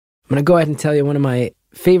going to go ahead and tell you one of my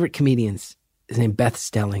favorite comedians is named Beth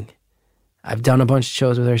Stelling. I've done a bunch of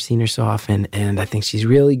shows with her, seen her so often, and I think she's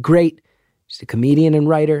really great. She's a comedian and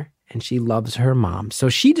writer, and she loves her mom. So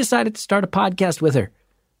she decided to start a podcast with her.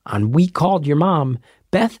 On We Called Your Mom,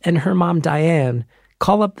 Beth and her mom, Diane,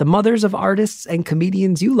 call up the mothers of artists and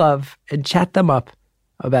comedians you love and chat them up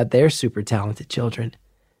about their super talented children.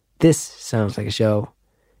 This sounds like a show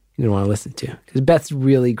you're going to want to listen to because Beth's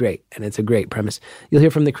really great, and it's a great premise. You'll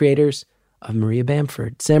hear from the creators of Maria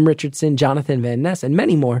Bamford, Sam Richardson, Jonathan Van Ness, and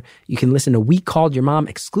many more. You can listen to We Called Your Mom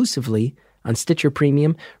exclusively on Stitcher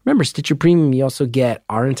Premium. Remember, Stitcher Premium, you also get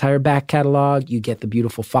our entire back catalog. You get the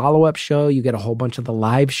beautiful follow-up show. You get a whole bunch of the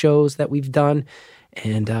live shows that we've done.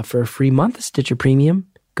 And for a free month of Stitcher Premium,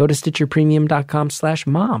 go to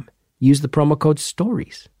stitcherpremium.com/mom. Use the promo code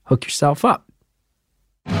STORIES. Hook yourself up.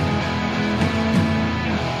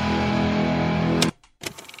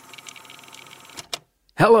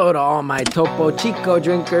 Hello to all my Topo Chico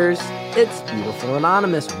drinkers. It's Beautiful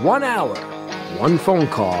Anonymous. 1 hour, one phone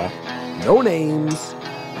call, no names,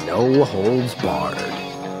 no holds barred.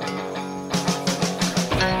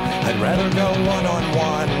 I'd rather go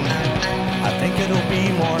one-on-one. I think it'll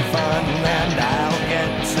be more fun, and I'll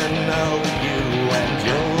get to know you, and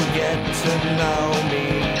you'll get to know me.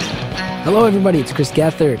 Hello, everybody. It's Chris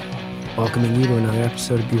Gethard, welcoming you to another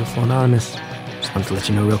episode of Beautiful Anonymous. Just wanted to let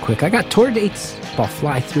you know real quick, I got tour dates. I'll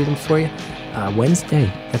fly through them for you. Wednesday,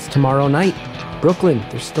 that's tomorrow night. Brooklyn,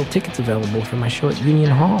 there's still tickets available for my show at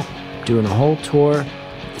Union Hall. Doing a whole tour,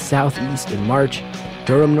 the Southeast in March.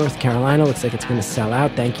 Durham, North Carolina, looks like it's going to sell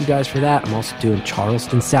out. Thank you guys for that. I'm also doing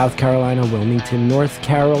Charleston, South Carolina, Wilmington, North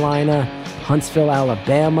Carolina, Huntsville,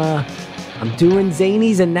 Alabama. I'm doing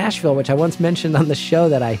Zanies in Nashville, which I once mentioned on the show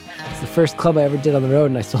that it's the first club I ever did on the road,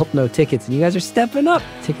 and I sold no tickets. And you guys are stepping up.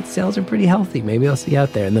 Ticket sales are pretty healthy. Maybe I'll see you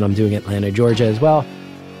out there. And then I'm doing Atlanta, Georgia as well.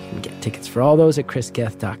 You can get tickets for all those at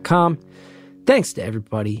chrisgeth.com. Thanks to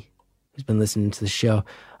everybody who's been listening to the show.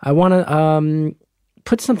 I want to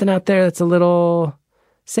put something out there that's a little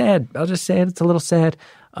sad. I'll just say it. It's a little sad.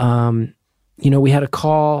 We had a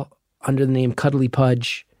call under the name Cuddly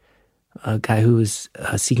Pudge, a guy who was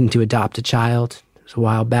seeking to adopt a child. It was a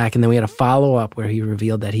while back. And then we had a follow-up where he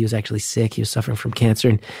revealed that he was actually sick. He was suffering from cancer.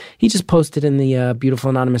 And he just posted in the Beautiful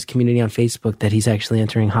Anonymous community on Facebook that he's actually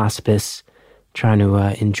entering hospice, trying to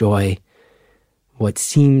enjoy what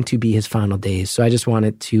seemed to be his final days. So I just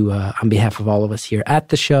wanted to, on behalf of all of us here at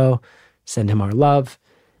the show, send him our love.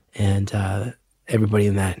 And everybody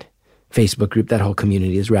in that Facebook group, that whole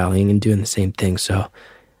community is rallying and doing the same thing. So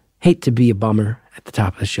hate to be a bummer at the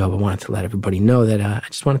top of the show, but wanted to let everybody know that I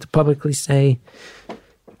just wanted to publicly say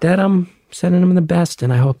that I'm sending him the best,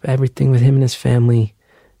 and I hope everything with him and his family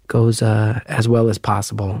goes as well as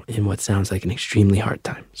possible in what sounds like an extremely hard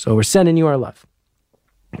time. So we're sending you our love.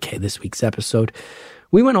 Okay, this week's episode,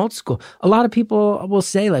 we went old school. A lot of people will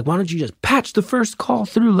say, like, why don't you just patch the first call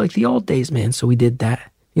through like the old days, man? So we did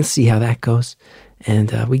that. You'll see how that goes.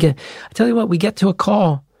 And I tell you what, we get to a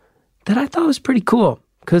call that I thought was pretty cool.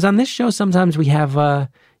 Because on this show, sometimes we have,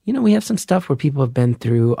 we have some stuff where people have been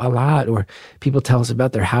through a lot, or people tell us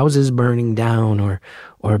about their houses burning down, or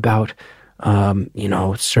about,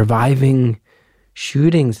 surviving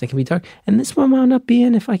shootings that can be dark. And this one wound up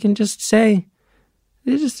being, if I can just say,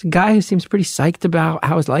 there's just a guy who seems pretty psyched about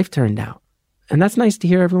how his life turned out. And that's nice to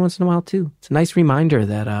hear every once in a while, too. It's a nice reminder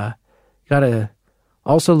that you got to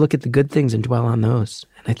also look at the good things and dwell on those.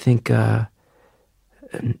 And I think a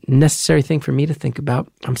necessary thing for me to think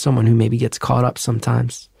about. I'm someone who maybe gets caught up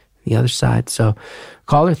sometimes on the other side. So,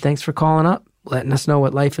 caller, thanks for calling up, letting us know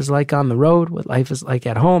what life is like on the road, what life is like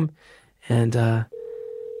at home, and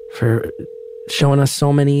for showing us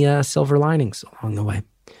so many silver linings along the way.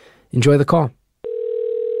 Enjoy the call.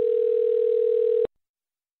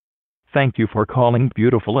 Thank you for calling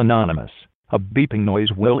Beautiful Anonymous. A beeping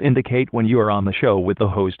noise will indicate when you are on the show with the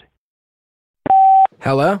host.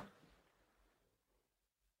 Hello?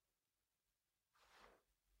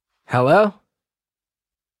 Hello?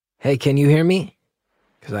 Hey, can you hear me?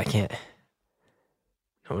 Because I can't.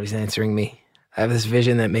 Nobody's answering me. I have this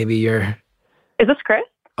vision that maybe you're... Is this Chris?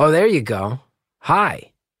 Oh, there you go.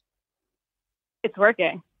 Hi. It's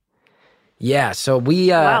working. Yeah, so we...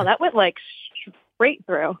 wow, that went like straight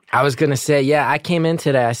through. I was going to say, yeah, I came in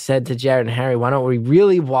today. I said to Jared and Harry, why don't we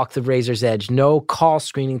really walk the razor's edge? No call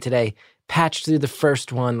screening today. Patch through the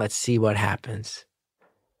first one. Let's see what happens.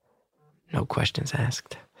 No questions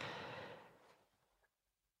asked.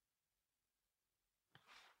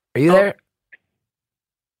 Are you there?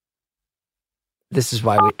 This is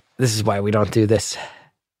why we don't do this.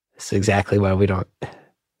 This is exactly why we don't.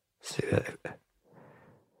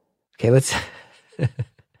 Okay, let's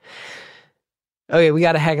Okay, we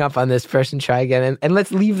got to hang up on this person, try again. And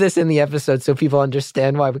let's leave this in the episode so people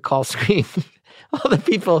understand why we call screen. All the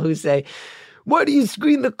people who say, why do you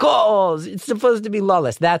screen the calls? It's supposed to be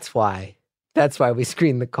lawless. That's why. That's why we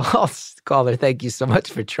screen the calls. Caller, thank you so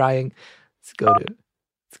much for trying. Let's go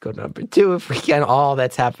to number 2 if we can. All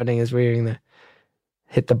that's happening is we're going to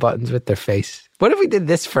hit the buttons with their face. What if we did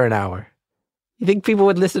this for an hour? You think people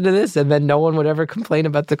would listen to this and then no one would ever complain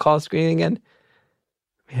about the call screening again?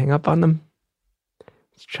 We hang up on them?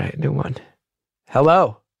 Let's try a new one.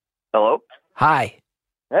 Hello. Hello. Hi.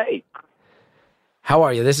 Hey. How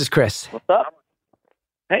are you? This is Chris. What's up?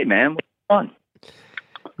 Hey, man. What's on?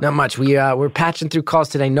 Not much. We're patching through calls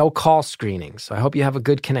today. No call screening, so I hope you have a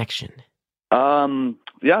good connection.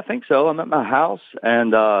 Yeah, I think so. I'm at my house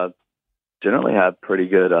and generally have pretty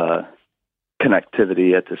good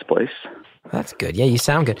connectivity at this place. That's good. Yeah, you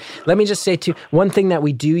sound good. Let me just say, too, one thing that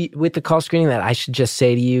we do with the call screening that I should just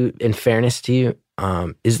say to you, in fairness to you,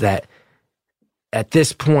 is that at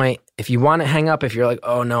this point, if you want to hang up, if you're like,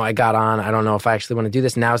 oh, no, I got on, I don't know if I actually want to do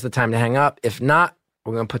this, now's the time to hang up. If not,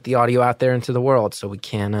 we're going to put the audio out there into the world, so we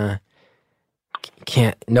can't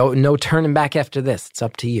no turning back after this. It's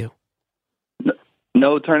up to you.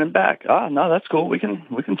 No turning back. No, that's cool. We can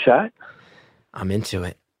chat. I'm into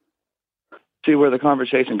it. See where the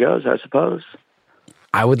conversation goes, I suppose.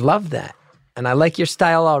 I would love that. And I like your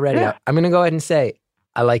style already. Yeah. I'm going to go ahead and say,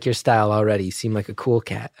 I like your style already. You seem like a cool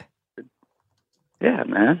cat. Yeah,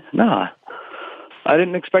 man. Nah. I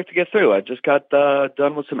didn't expect to get through. I just got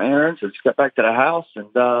done with some errands. I just got back to the house and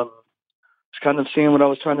just kind of seeing what I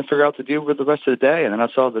was trying to figure out to do with the rest of the day. And then I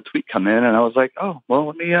saw the tweet come in and I was like, oh, well,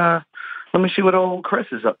 let me see what old Chris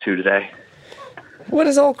is up to today. What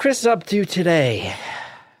is old Chris up to today?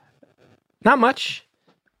 Not much.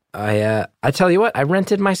 I tell you what, I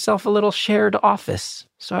rented myself a little shared office.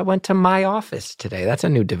 So I went to my office today. That's a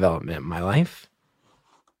new development in my life.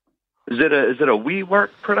 Is it a WeWork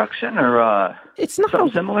production or it's not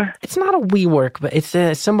something similar? It's not a WeWork, but it's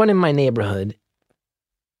someone in my neighborhood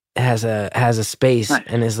has a space nice.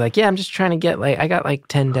 And is like, yeah, I'm just trying to get I got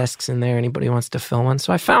 10 desks in there. Anybody wants to fill one?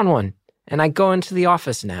 So I found one. And I go into the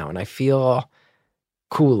office now, and I feel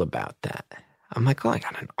cool about that. I'm like, oh, I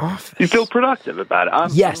got an office. You feel productive about it.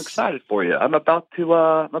 Yes. I'm excited for you. I'm about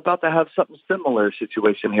to have something similar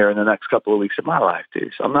situation here in the next couple of weeks of my life,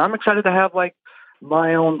 too. So I'm excited to have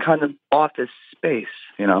my own kind of office space,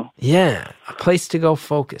 you know? Yeah, a place to go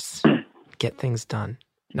focus, get things done.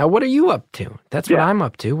 Now, what are you up to? That's what I'm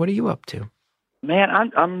up to. What are you up to? Man,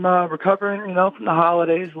 I'm recovering, from the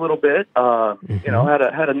holidays a little bit.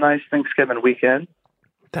 Had a nice Thanksgiving weekend.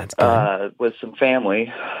 That's good. With some family,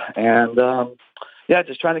 and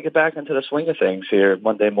just trying to get back into the swing of things here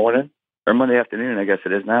Monday morning or Monday afternoon, I guess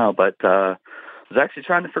it is now. But I was actually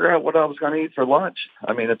trying to figure out what I was going to eat for lunch.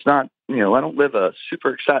 I mean, it's not, I don't live a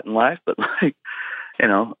super exciting life, but I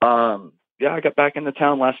got back into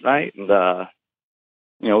town last night and.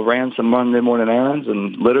 Ran some Monday morning errands,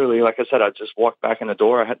 and literally, like I said, I just walked back in the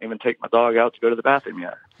door. I hadn't even taken my dog out to go to the bathroom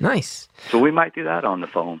yet. Nice. So we might do that on the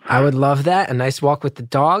phone. I would love that. A nice walk with the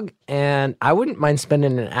dog, and I wouldn't mind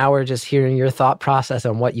spending an hour just hearing your thought process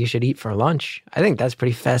on what you should eat for lunch. I think that's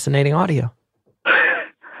pretty fascinating audio.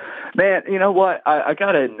 Man, you know what? I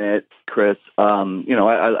got to admit, Chris, I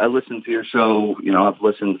listened to your show, I've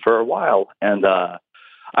listened for a while, and I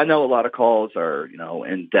know a lot of calls are,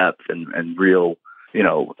 in depth and real,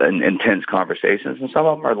 and intense conversations, and some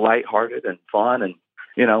of them are lighthearted and fun, and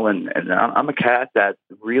and I'm a cat that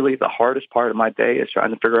really the hardest part of my day is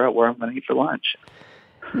trying to figure out where I'm going to eat for lunch.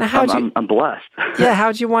 Now, I'm blessed. Yeah,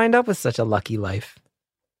 how'd you wind up with such a lucky life?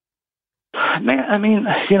 Man, I mean,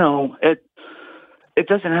 it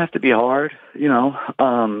doesn't have to be hard, you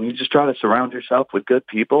just try to surround yourself with good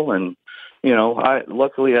people, and I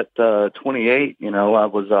luckily at 28,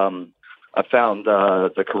 I found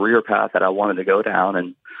the career path that I wanted to go down,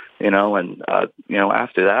 and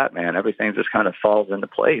after that, man, everything just kind of falls into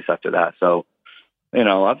place after that. So,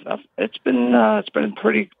 it's been a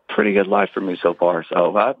pretty good life for me so far.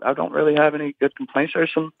 So I don't really have any good complaints.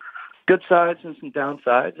 There's some good sides and some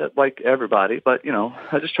downsides, like everybody, but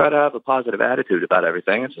I just try to have a positive attitude about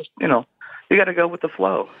everything. It's just you got to go with the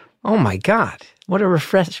flow. Oh my God, what a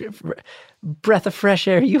breath of fresh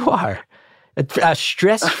air you are. A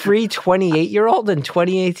stress-free 28-year-old in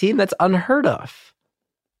 2018? That's unheard of.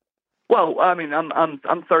 Well, I mean, I'm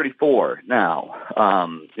 34 now.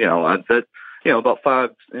 About 5,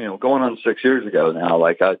 going on 6 years ago now.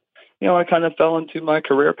 I kind of fell into my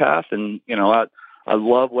career path, and I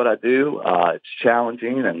love what I do. It's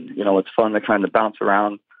challenging, and it's fun to kind of bounce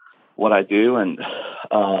around what I do, and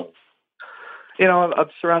you know, I've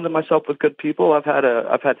surrounded myself with good people. I've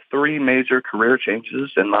had 3 major career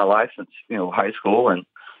changes in my life since, you know, high school, and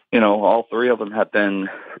you know, all 3 of them have been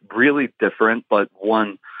really different, but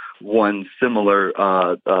one similar,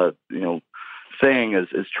 you know, thing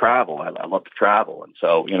is travel. I love to travel, and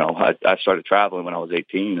so you know, I started traveling when I was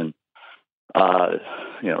 18, and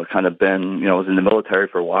you know, kind of been, you know, I was in the military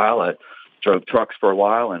for a while. I drove trucks for a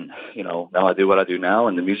while, and you know, now I do what I do now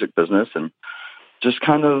in the music business, and just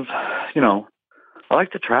kind of, you know, I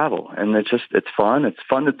like to travel, and it's fun. It's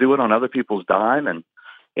fun to do it on other people's dime, and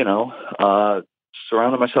you know,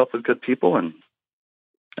 surrounding myself with good people, and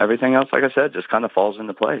everything else, like I said, just kind of falls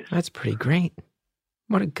into place. That's pretty great.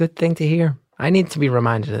 What a good thing to hear. I need to be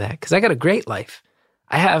reminded of that because I got a great life.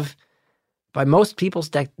 I have, by most people's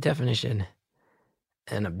definition,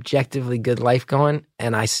 an objectively good life going,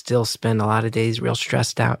 and I still spend a lot of days real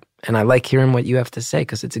stressed out. And I like hearing what you have to say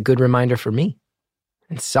because it's a good reminder for me.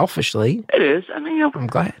 And selfishly, it is. I mean, you know, I'm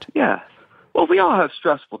glad. Yeah. Well, we all have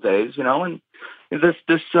stressful days, you know, and this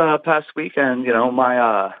past weekend, you know,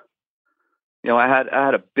 my you know, I had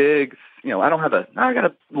a big, you know, I got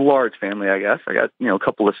a large family, I guess. I got, you know, a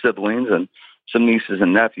couple of siblings and some nieces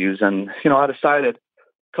and nephews, and you know, I decided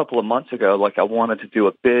a couple of months ago, like, I wanted to do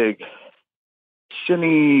a big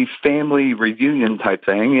shimmy family reunion type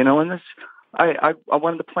thing, you know, and this, I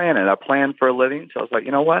wanted to plan it. I planned for a living, so I was like,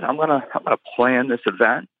 you know what, I'm gonna plan this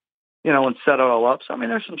event, you know, and set it all up. So I mean,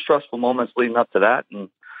 there's some stressful moments leading up to that, and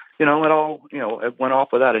you know, it all, you know, it went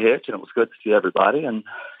off without a hitch, and it was good to see everybody. And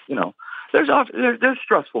you know, there's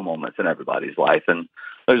stressful moments in everybody's life, and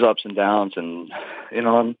there's ups and downs, and you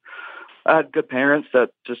know, I had good parents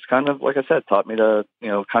that just kind of, like I said, taught me to, you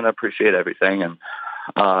know, kind of appreciate everything, and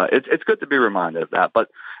it's good to be reminded of that. But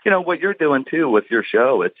you know, what you're doing too with your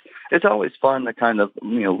show, it's always fun to kind of,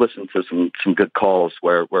 you know, listen to some good calls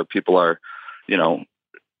where people are, you know,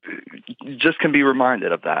 just can be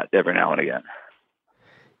reminded of that every now and again.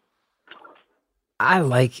 I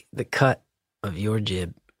like the cut of your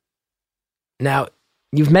jib. Now,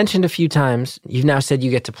 you've mentioned a few times, you've now said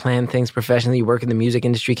you get to plan things professionally, you work in the music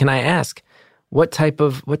industry. Can I ask, what type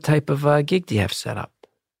of gig do you have set up?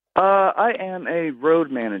 I am a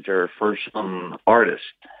road manager for some artists.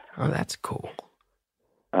 Oh, that's cool.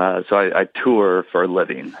 So I tour for a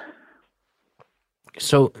living.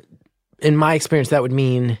 So, in my experience, that would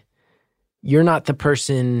mean you're not the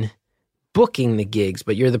person booking the gigs,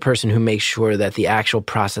 but you're the person who makes sure that the actual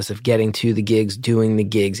process of getting to the gigs, doing the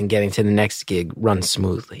gigs, and getting to the next gig runs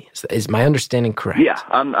smoothly. Is my understanding correct? Yeah,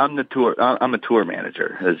 I'm a tour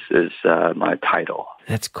manager. Is my title.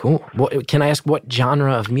 That's cool. Well, can I ask what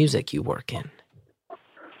genre of music you work in?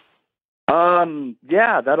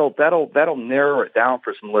 Yeah, that'll narrow it down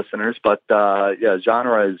for some listeners. But yeah,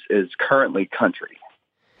 genre is currently country.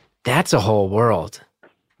 That's a whole world.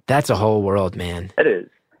 That's a whole world, man. It is.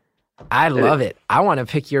 I love it. I want to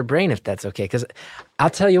pick your brain if that's okay, because I'll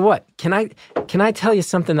tell you what. Can I tell you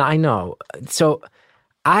something that I know? So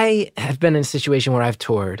I have been in a situation where I've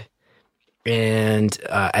toured, and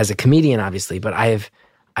as a comedian, obviously, but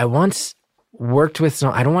I once worked with,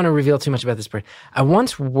 I don't want to reveal too much about this person. I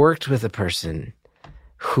once worked with a person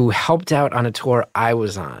who helped out on a tour I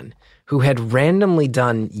was on, who had randomly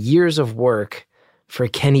done years of work for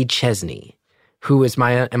Kenny Chesney, who is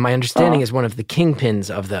my understanding is one of the kingpins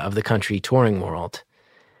of the country touring world.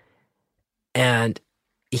 And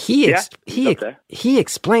he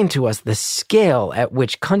explained to us the scale at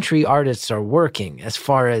which country artists are working as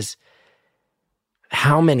far as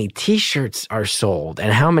how many T-shirts are sold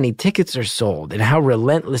and how many tickets are sold and how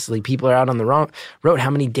relentlessly people are out on the road, how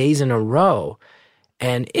many days in a row.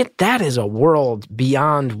 And that is a world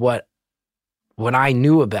beyond what I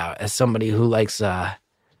knew about as somebody who likes the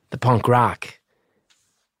punk rock.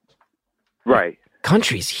 Right.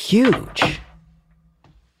 Country's huge.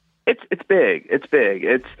 It's big. It's big.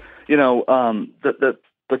 It's, you know,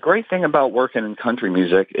 the great thing about working in country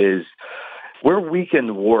music is we're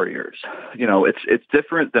weekend warriors. You know, it's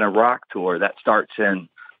different than a rock tour that starts in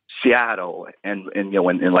Seattle and you know,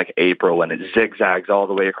 in like April, and it zigzags all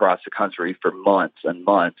the way across the country for months and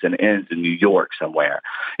months and ends in New York somewhere,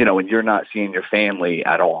 you know, and you're not seeing your family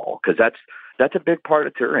at all, because that's a big part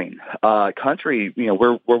of touring. Country, you know,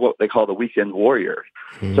 we're what they call the weekend warriors.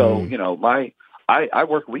 So, you know, I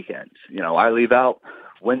work weekends. You know, I leave out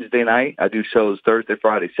Wednesday night. I do shows Thursday,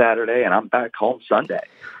 Friday, Saturday, and I'm back home Sunday.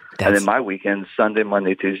 And then my weekends, Sunday,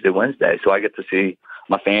 Monday, Tuesday, Wednesday. So I get to see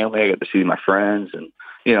my family. I get to see my friends, and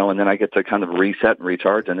you know, and then I get to kind of reset and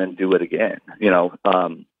recharge, and then do it again. You know,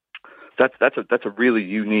 that's a really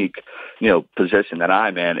unique, you know, position that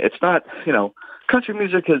I'm in. It's not, you know, country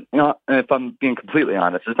music is, you know, if I'm being completely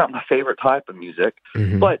honest, it's not my favorite type of music,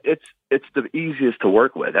 but it's it's the easiest to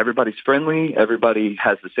work with. Everybody's friendly. Everybody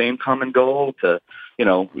has the same common goal to,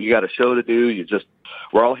 you got a show to do.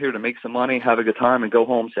 We're all here to make some money, have a good time, and go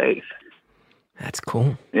home safe. That's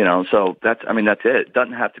cool. So that's it. It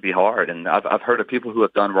doesn't have to be hard. And I've heard of people who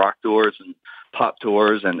have done rock tours and pop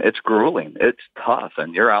tours, and it's grueling. It's tough,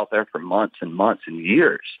 and you're out there for months and months and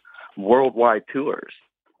years, worldwide tours.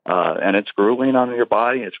 And it's grueling on your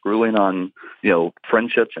body. It's grueling on,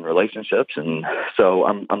 friendships and relationships. And so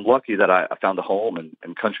I'm lucky that I found a home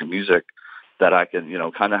in country music that I can,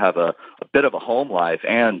 kind of have a bit of a home life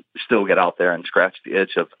and still get out there and scratch the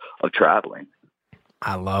itch of traveling.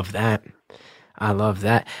 I love that.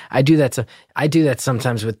 I do that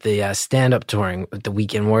sometimes with the stand-up touring, with the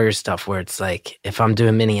Weekend Warrior stuff, where it's like, if I'm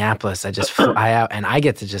doing Minneapolis, I just fly out and I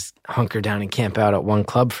get to just hunker down and camp out at one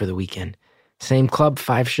club for the weekend. Same club,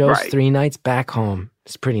 5 shows, right. 3 nights, back home.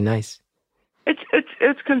 It's pretty nice.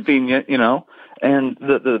 It's convenient, and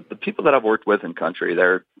the people that I've worked with in country,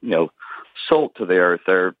 they're, salt to the earth.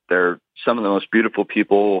 They're some of the most beautiful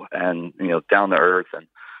people and, down to earth. And,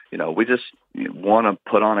 we just want to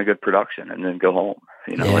put on a good production and then go home.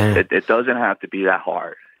 It doesn't have to be that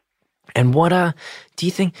hard. And what do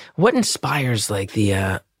you think? What inspires like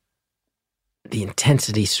the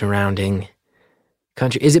intensity surrounding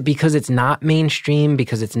country? Is it because it's not mainstream,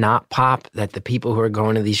 because it's not pop, that the people who are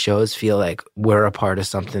going to these shows feel like we're a part of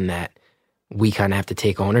something that we kind of have to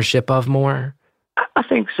take ownership of more? I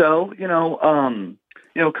think so.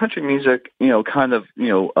 Country music, kind of,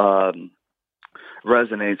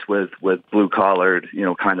 resonates with blue collared,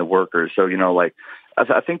 kind of workers. So,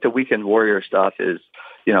 I think the Weekend Warrior stuff is,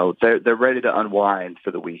 they're ready to unwind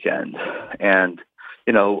for the weekend. And,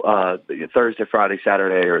 Thursday, Friday,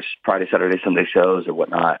 Saturday, or Friday, Saturday, Sunday shows or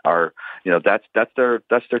whatnot are, that's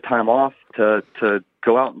their time off to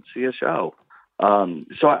go out and see a show.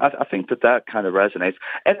 So I think that kind of resonates.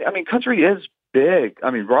 And I mean, country is big.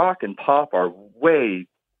 I mean, rock and pop are way,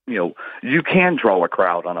 you can draw a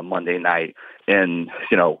crowd on a Monday night in,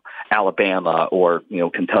 Alabama or,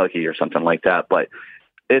 Kentucky or something like that. But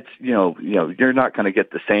it's, you're not going to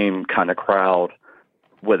get the same kind of crowd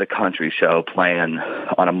with a country show playing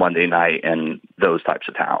on a Monday night in those types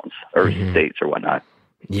of towns or states or whatnot.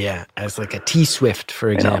 Yeah, as like a T-Swift, for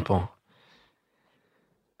example.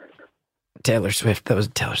 Taylor Swift, that was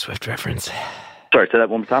a Taylor Swift reference. Sorry, say that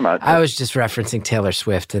one more time. I was just referencing Taylor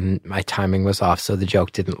Swift, and my timing was off, so the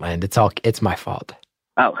joke didn't land. It's my fault.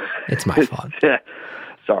 Oh. It's my fault. Yeah.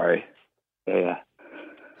 Sorry. Yeah.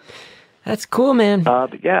 That's cool, man.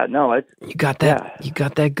 But yeah, no, you got that. Yeah. You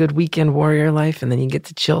got that good Weekend Warrior life, and then you get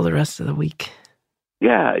to chill the rest of the week.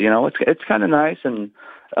 Yeah, it's kind of nice, and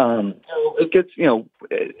it gets,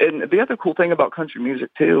 and the other cool thing about country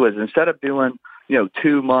music too is instead of doing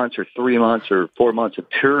 2 months or 3 months or 4 months of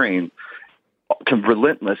touring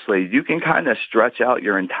relentlessly, you can kind of stretch out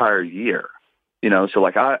your entire year. So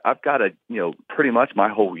like I've got pretty much my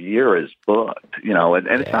whole year is booked. And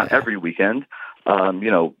it's not every weekend.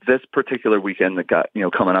 This particular weekend that got,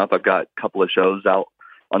 coming up, I've got a couple of shows out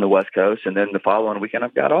on the West Coast, and then the following weekend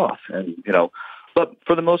I've got off. And, but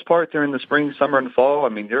for the most part, during the spring, summer, and fall, I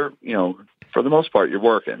mean, you're, for the most part, you're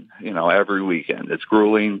working, every weekend. It's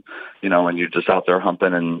grueling, and you're just out there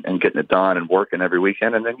humping and getting it done and working every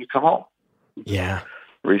weekend, and then you come home. Yeah.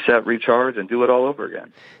 Reset, recharge, and do it all over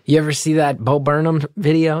again. You ever see that Bo Burnham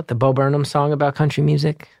video, the Bo Burnham song about country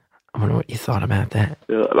music? I wonder what you thought about that.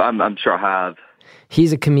 I'm sure I have.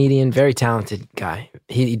 He's a comedian, very talented guy.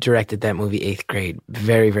 He directed that movie 8th Grade.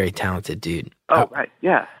 Very, very talented dude. Oh, right,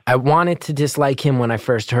 yeah. I wanted to dislike him when I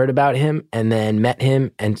first heard about him, and then met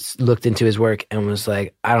him and looked into his work and was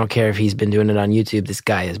like, I don't care if he's been doing it on YouTube. This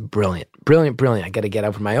guy is brilliant. Brilliant, brilliant. I got to get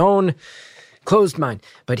out with my own closed mind.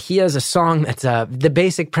 But he has a song that's, the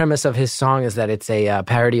basic premise of his song is that it's a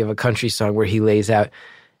parody of a country song where he lays out,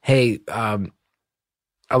 hey,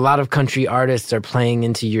 a lot of country artists are playing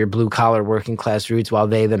into your blue-collar working-class roots while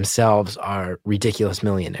they themselves are ridiculous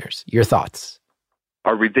millionaires. Your thoughts?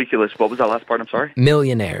 Are ridiculous. What was that last part? I'm sorry?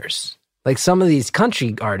 Millionaires. Like some of these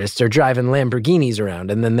country artists are driving Lamborghinis around,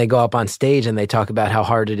 and then they go up on stage and they talk about how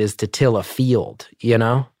hard it is to till a field,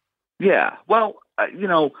 Yeah. Well,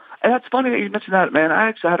 and that's funny that you mentioned that, man. I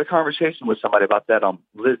actually had a conversation with somebody about that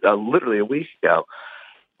literally a week ago.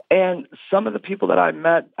 And some of the people that I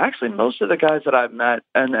met, actually most of the guys that I've met,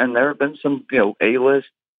 and there have been some, A-list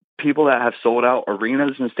people that have sold out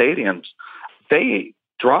arenas and stadiums, they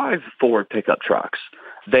drive Ford pickup trucks.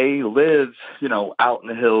 They live, out in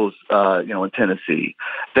the hills, in Tennessee.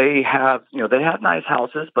 They have, they have nice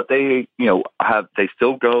houses, but they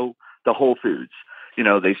still go to Whole Foods.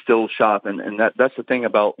 They still shop. And that's the thing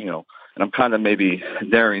about, and I'm kind of maybe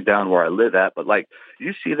narrowing down where I live at, but like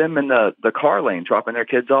you see them in the car lane dropping their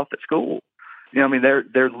kids off at school. You know, I mean,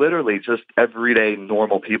 they're literally just everyday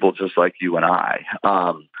normal people, just like you and I.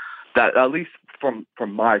 That at least from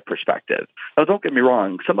my perspective. Now, don't get me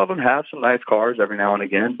wrong; some of them have some nice cars every now and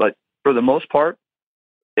again, but for the most part,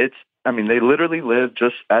 they literally live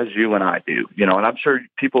just as you and I do. You know, and I'm sure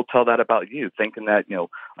people tell that about you, thinking that, you know,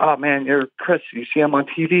 oh man, you're Chris. You see him on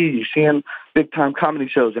TV, you see him big time comedy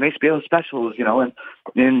shows and HBO specials, you know,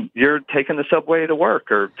 and you're taking the subway to work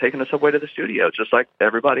or taking the subway to the studio, just like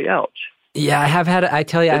everybody else. Yeah, I've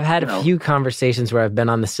had a few conversations where I've been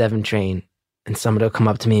on the 7 train and somebody will come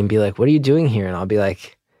up to me and be like, "What are you doing here?" And I'll be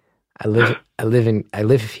like, I live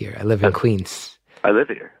here. I live in Queens. I live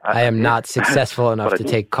here. I am not successful enough to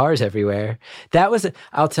take cars everywhere.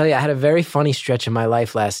 I'll tell you, I had a very funny stretch in my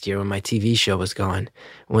life last year when my TV show was going,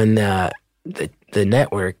 when the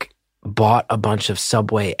network bought a bunch of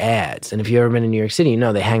Subway ads. And if you've ever been in New York City, you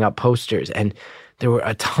know they hang up posters. And there were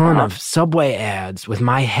a ton of Subway ads with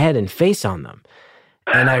my head and face on them.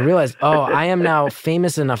 And I realized, I am now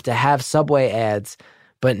famous enough to have Subway ads,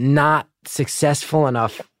 but not successful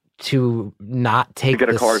enough to not take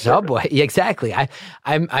the subway. Yeah, exactly.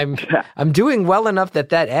 I'm doing well enough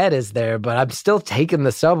that ad is there, but I'm still taking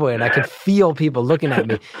the subway, and I could feel people looking at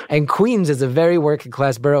me. And Queens is a very working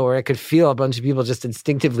class borough where I could feel a bunch of people just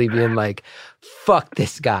instinctively being like, "Fuck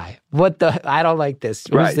this guy! I don't like this.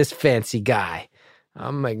 Who's this fancy guy?"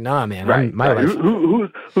 I'm like, "Nah, man. Right. My life."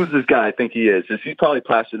 Who's this guy I think he is? He's probably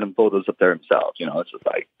plastered them photos up there himself. You know, it's just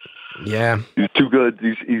like, yeah, he's too good.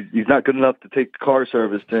 He's not good enough to take car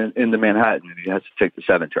service into Manhattan. He has to take the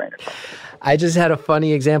 7 train or something. I just had a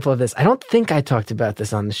funny example of this. I don't think I talked about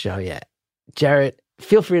this on the show yet. Jarrett,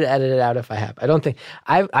 feel free to edit it out if I have. I don't think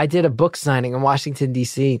I did a book signing in Washington,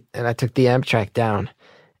 D.C., and I took the Amtrak down.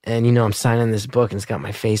 And, you know, I'm signing this book and it's got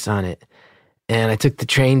my face on it. And I took the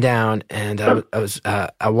train down and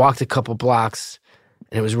I walked a couple blocks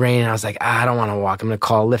and it was raining. I was like, I don't want to walk. I'm going to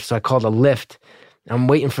call a lift. So I called a lift. I'm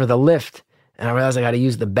waiting for the lift and I realized I got to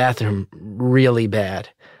use the bathroom really bad.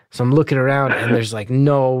 So I'm looking around and there's like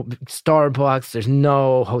no Starbucks. There's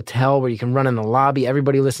no hotel where you can run in the lobby.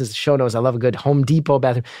 Everybody who listens to the show knows I love a good Home Depot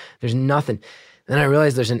bathroom. There's nothing. Then I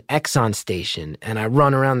realized there's an Exxon station and I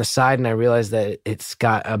run around the side and I realize that it's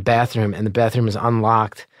got a bathroom and the bathroom is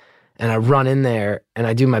unlocked. And I run in there and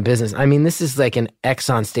I do my business. I mean, this is like an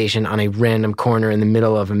Exxon station on a random corner in the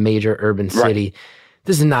middle of a major urban city. Right.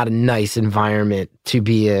 This is not a nice environment to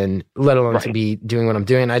be in, let alone to be doing what I'm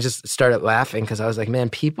doing. I just started laughing because I was like, man,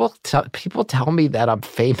 people tell me that I'm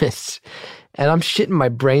famous. And I'm shitting my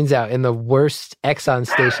brains out in the worst Exxon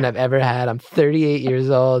station I've ever had. I'm 38 years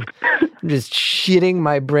old. I'm just shitting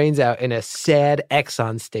my brains out in a sad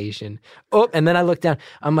Exxon station. Oh, and then I look down.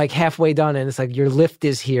 I'm like halfway done, and it's like, your lift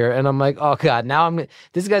is here. And I'm like, oh, God, now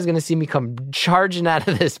this guy's going to see me come charging out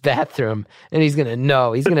of this bathroom, and he's going to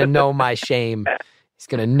know. He's going to know my shame. He's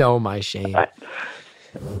going to know my shame.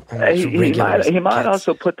 He might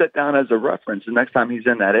also put that down as a reference the next time he's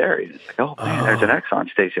in that area. It's like, oh man, there's an Exxon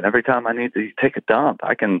station. Every time I need to take a dump,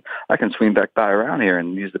 I can swing back by around here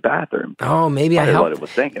and use the bathroom. Oh, maybe I helped. What it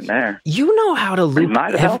was thinking there. You know how to loop. It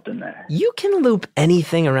might have helped in there. You can loop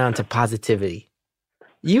anything around to positivity.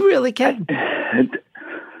 You really can.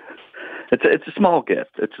 It's a small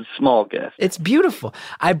gift. It's a small gift. It's beautiful.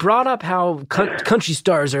 I brought up how country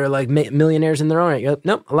stars are like millionaires in their own right. You're like,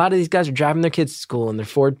 nope, a lot of these guys are driving their kids to school in their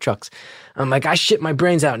Ford trucks. I'm like, I shit my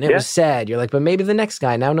brains out and it was sad. You're like, but maybe the next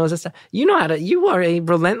guy now knows this. You know you are a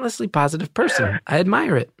relentlessly positive person. I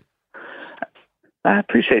admire it. I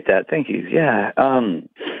appreciate that. Thank you. Yeah.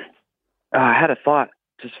 I had a thought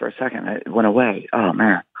just for a second. It went away. Oh,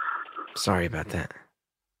 man. Sorry about that.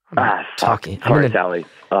 Talking. Sorry, Sally.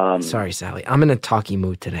 Sorry, Sally. I'm in a talky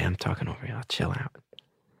mood today. I'm talking over you. I'll chill out.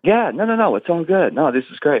 Yeah, no. It's all good. No, this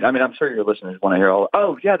is great. I mean, I'm sure your listeners want to hear all.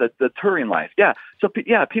 Oh, yeah, the touring life. Yeah. So,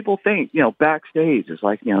 people think, backstage is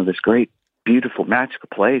like, this great, beautiful, magical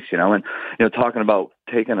place, and, talking about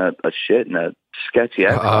taking a shit in a sketchy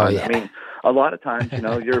Exxon. Oh, yeah. I mean, a lot of times,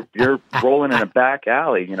 you're rolling in a back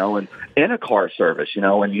alley, and in a car service,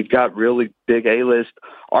 and you've got really big A-list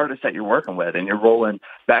artists that you're working with, and you're rolling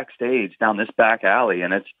backstage down this back alley,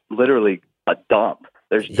 and it's literally a dump.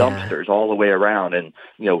 There's dumpsters all the way around and,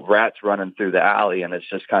 rats running through the alley, and it's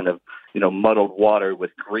just kind of, muddled water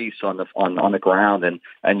with grease on the ground,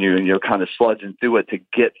 and you're kind of sludging through it to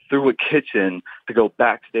get through a kitchen to go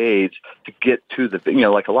backstage to get to the,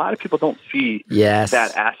 like a lot of people don't see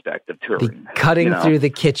that aspect of touring. Cutting through the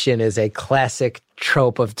kitchen is a classic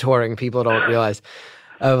trope of touring. People don't realize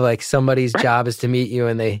of like somebody's job is to meet you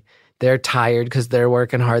and they They're tired because they're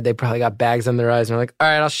working hard. They probably got bags on their eyes. And they're like, all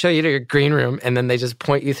right, I'll show you to your green room. And then they just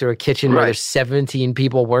point you through a kitchen where there's 17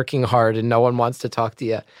 people working hard and no one wants to talk to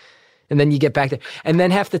you. And then you get back there. And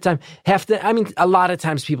then a lot of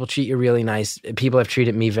times people treat you really nice. People have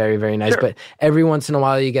treated me very, very nice. Sure. But every once in a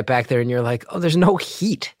while you get back there and you're like, oh, there's no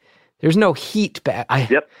heat. There's no heat back.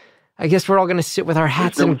 I guess we're all going to sit with our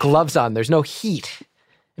hats and gloves on. There's no heat.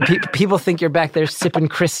 People think you're back there sipping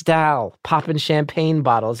Cristal, popping champagne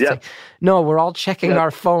bottles. It's like, no, we're all checking our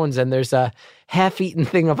phones, and there's a half-eaten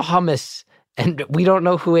thing of hummus, and we don't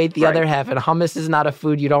know who ate the other half. And hummus is not a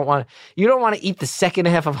food you don't want. You don't want to eat the second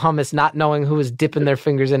half of hummus, not knowing who was dipping their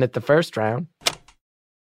fingers in it the first round.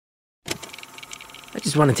 I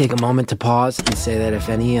just want to take a moment to pause and say that if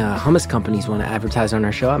any hummus companies want to advertise on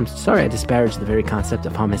our show, I'm sorry I disparaged the very concept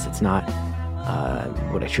of hummus. It's not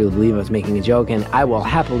what I truly believe. I was making a joke, and I will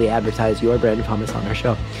happily advertise your brand of hummus on our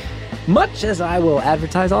show, much as I will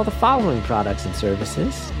advertise all the following products and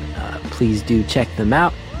services. Please do check them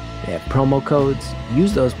out. They have promo codes.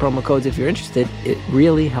 Use those promo codes if you're interested. It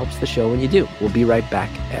really helps the show when you do. We'll be right back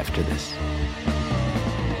after this.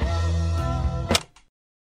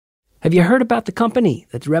 Have you heard about the company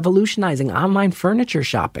that's revolutionizing online furniture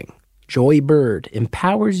shopping? Joybird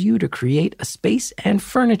empowers you to create a space and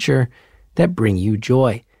furniture that bring you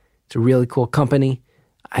joy. It's a really cool company.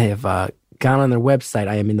 I have gone on their website.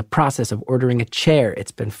 I am in the process of ordering a chair.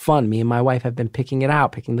 It's been fun. Me and my wife have been picking it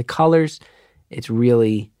out, picking the colors. It's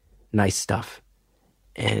really nice stuff.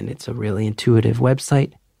 And it's a really intuitive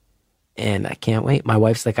website. And I can't wait. My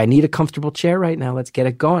wife's like, I need a comfortable chair right now. Let's get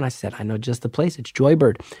it going. I said, I know just the place. It's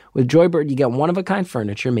Joybird. With Joybird, you get one-of-a-kind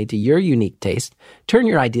furniture made to your unique taste. Turn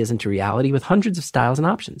your ideas into reality with hundreds of styles and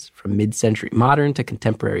options, from mid-century modern to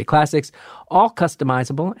contemporary classics, all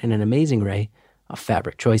customizable and an amazing array of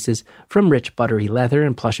fabric choices, from rich buttery leather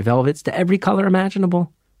and plush velvets to every color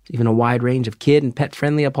imaginable. There's even a wide range of kid and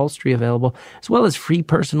pet-friendly upholstery available, as well as free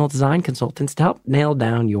personal design consultants to help nail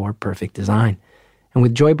down your perfect design. And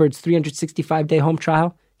with Joybird's 365-day home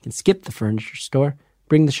trial, you can skip the furniture store,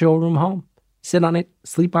 bring the showroom home, sit on it,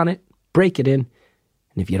 sleep on it, break it in.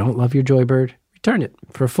 And if you don't love your Joybird, return it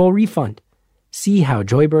for a full refund. See how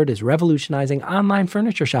Joybird is revolutionizing online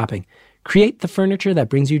furniture shopping. Create the furniture that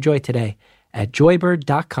brings you joy today at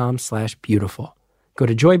joybird.com/beautiful. Go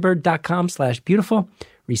to joybird.com/beautiful.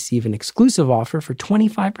 Receive an exclusive offer for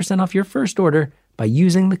 25% off your first order by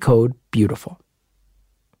using the code BEAUTIFUL.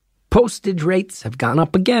 Postage rates have gone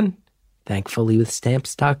up again. Thankfully, with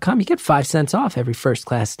Stamps.com, you get 5 cents off every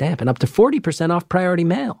first-class stamp and up to 40% off priority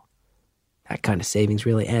mail. That kind of savings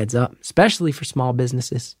really adds up, especially for small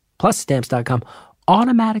businesses. Plus, Stamps.com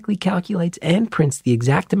automatically calculates and prints the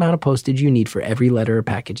exact amount of postage you need for every letter or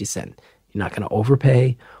package you send. You're not going to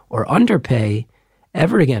overpay or underpay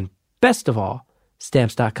ever again. Best of all,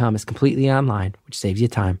 Stamps.com is completely online, which saves you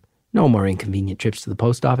time. No more inconvenient trips to the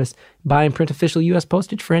post office. Buy and print official U.S.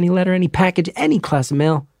 postage for any letter, any package, any class of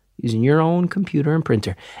mail using your own computer and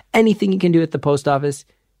printer. Anything you can do at the post office,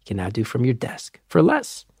 you can now do from your desk for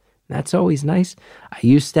less. That's always nice. I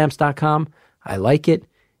use Stamps.com. I like it.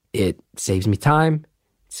 It saves me time.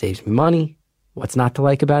 It saves me money. What's not to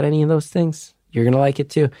like about any of those things? You're going to like it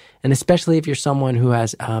too. And especially if you're someone who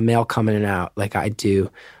has mail coming in and out like I do.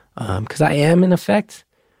 Because I am, in effect,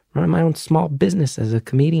 running my own small business as a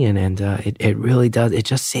comedian, and it really does. It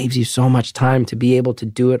just saves you so much time to be able to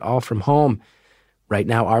do it all from home. Right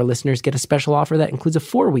now, our listeners get a special offer that includes a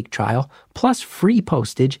 4-week trial, plus free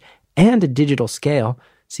postage and a digital scale.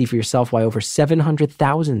 See for yourself why over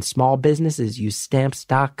 700,000 small businesses use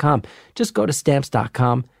Stamps.com. Just go to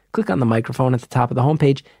Stamps.com, click on the microphone at the top of the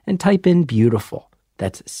homepage, and type in BEAUTIFUL.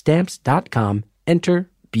 That's Stamps.com. Enter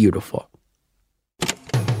BEAUTIFUL.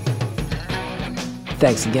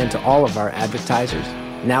 Thanks again to all of our advertisers.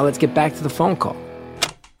 Now let's get back to the phone call.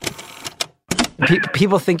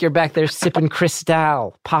 People think you're back there sipping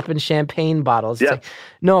Cristal, popping champagne bottles. It's like,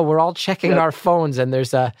 no, we're all checking our phones, and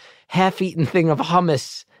there's a half-eaten thing of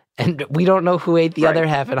hummus, and we don't know who ate the other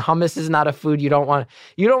half. And hummus is not a food you don't want.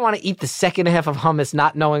 You don't want to eat the second half of hummus,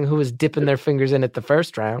 not knowing who was dipping their fingers in it the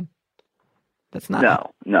first round. That's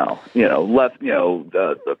not no.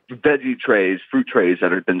 The veggie trays, fruit trays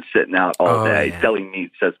that have been sitting out all day. Yeah. Deli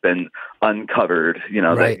meats that's been uncovered.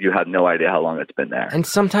 That you have no idea how long it's been there. And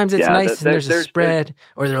sometimes it's nice, and there's a spread,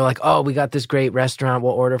 or they're like, "Oh, we got this great restaurant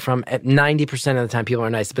we'll order from." At 90% of the time, people are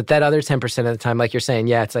nice, but that other 10% of the time, like you're saying,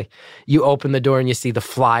 it's like you open the door and you see the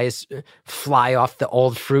flies fly off the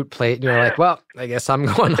old fruit plate, and you're like, "Well, I guess I'm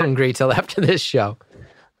going hungry till after this show.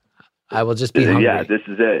 I will just be hungry." Yeah, this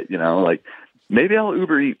is it. Maybe I'll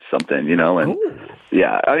Uber Eats something, and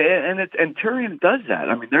Turian does that.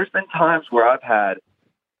 I mean, there's been times where I've had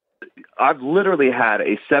I've literally had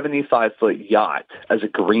a 75-foot yacht as a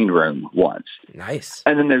green room once. Nice.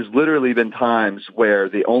 And then there's literally been times where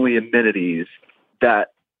the only amenities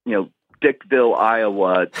that, Dickville,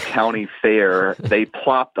 Iowa County Fair, they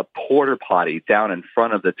plopped a porta potty down in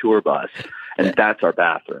front of the tour bus, and that's our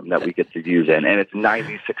bathroom that we get to use in, and it's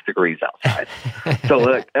 96 degrees outside. So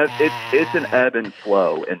look, it's an ebb and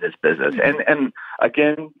flow in this business, and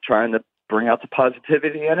again, trying to bring out the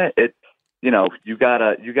positivity in it. You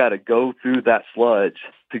gotta go through that sludge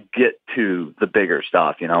to get to the bigger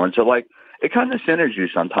stuff, and so like it kind of centers you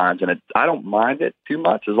sometimes, and I don't mind it too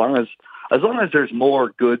much as long as there's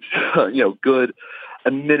more good, good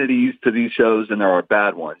amenities to these shows than there are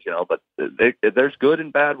bad ones, but there's good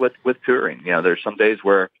and bad with touring. There's some days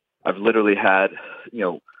where I've literally had,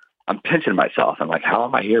 I'm pinching myself. I'm like, how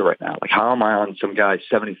am I here right now? Like, how am I on some guy's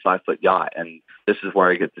 75-foot yacht? And this is where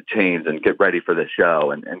I get to change and get ready for the show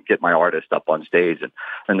and get my artist up on stage.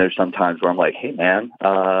 And there's some times where I'm like, hey man,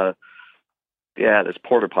 this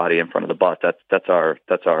porta potty in front of the bus,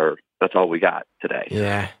 that's all we got today.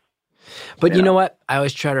 Yeah. But you know what? I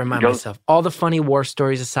always try to remind myself, all the funny war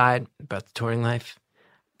stories aside about the touring life,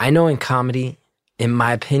 I know in comedy, in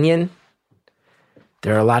my opinion,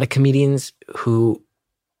 there are a lot of comedians who,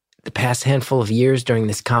 the past handful of years during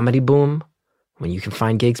this comedy boom, when you can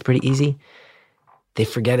find gigs pretty easy, they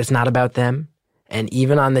forget it's not about them. And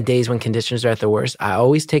even on the days when conditions are at their worst, I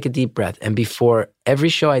always take a deep breath. And before every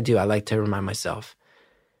show I do, I like to remind myself,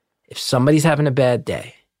 if somebody's having a bad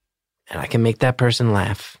day and I can make that person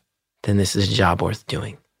laugh, then this is a job worth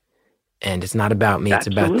doing. And it's not about me, it's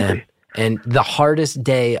about them. And the hardest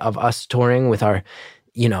day of us touring with our,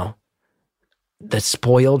 the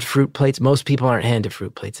spoiled fruit plates, most people aren't handed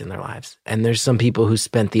fruit plates in their lives. And there's some people who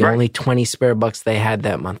spent the only 20 spare bucks they had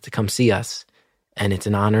that month to come see us. And it's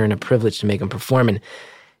an honor and a privilege to make them perform. And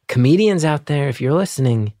comedians out there, if you're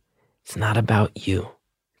listening, it's not about you.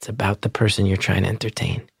 It's about the person you're trying to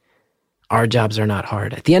entertain. Our jobs are not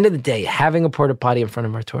hard. At the end of the day, having a porta potty in front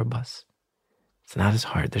of our tour bus, it's not as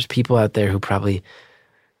hard. There's people out there who probably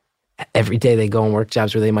every day they go and work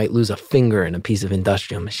jobs where they might lose a finger in a piece of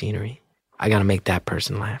industrial machinery. I got to make that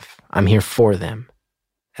person laugh. I'm here for them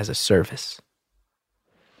as a service.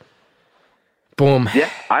 Boom. Yeah,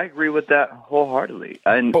 I agree with that wholeheartedly.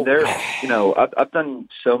 And I've done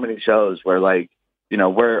so many shows where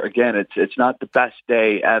where again, it's not the best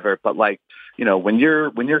day ever, but when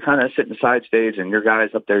you're kind of sitting side stage and your guys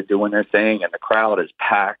up there doing their thing and the crowd is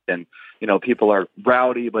packed and, people are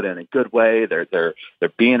rowdy, but in a good way, they're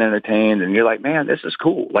being entertained and you're like, man, this is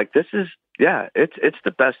cool. Like this is, it's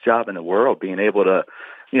the best job in the world being able to,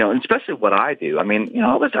 and especially what I do. I mean,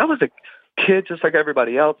 I was a kid just like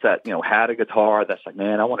everybody else that, had a guitar that's like,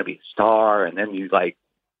 man, I want to be a star. And then you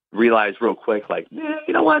realize real quick,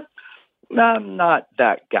 you know what? I'm not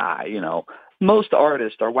that guy, Most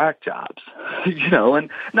artists are whack jobs, and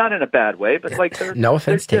not in a bad way, but they're no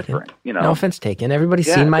offense they're taken. Different, No offense taken.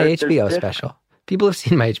 Everybody's seen my HBO special. People have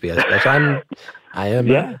seen my HBO special. I am.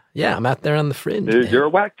 Yeah, I'm out there on the fringe. You're a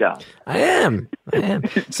whack job. I am.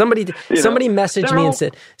 Somebody messaged me and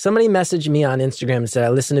said, somebody messaged me on Instagram and said, I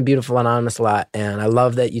listen to Beautiful Anonymous a lot, and I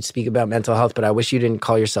love that you speak about mental health, but I wish you didn't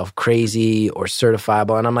call yourself crazy or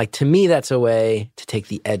certifiable. And I'm like, to me, that's a way to take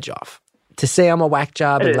the edge off. To say I'm a whack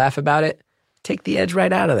job and laugh about it, take the edge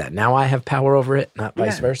right out of that. Now I have power over it, not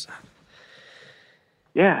vice versa.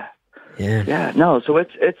 Yeah. Yeah. No, so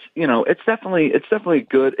it's definitely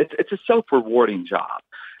good. It's a self-rewarding job,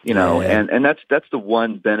 and that's the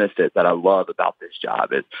one benefit that I love about this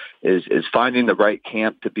job is finding the right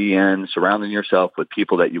camp to be in, surrounding yourself with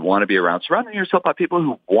people that you want to be around, surrounding yourself by people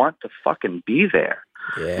who want to fucking be there.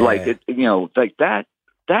 Yeah.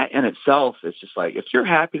 That in itself is just if you're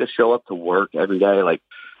happy to show up to work every day,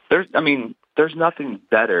 there's nothing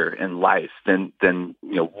better in life than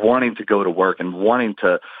wanting to go to work and wanting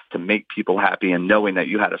to make people happy and knowing that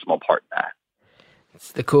you had a small part in that.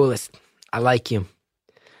 It's the coolest. I like you.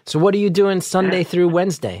 So what are you doing Sunday through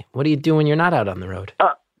Wednesday? What do you do when you're not out on the road?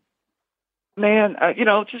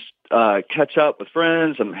 Just catch up with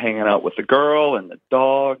friends. I'm hanging out with the girl and the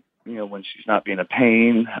dog, when she's not being a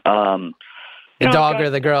pain. The dog or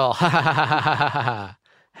the girl?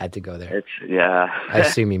 Had to go there. I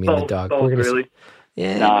assume you mean the dog. We're gonna really?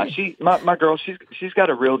 Yeah. Nah, my girl, she's got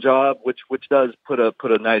a real job, which does put a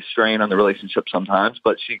nice strain on the relationship sometimes,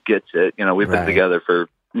 but she gets it. We've been together for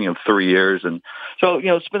 3 years, and so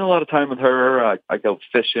spend a lot of time with her. I go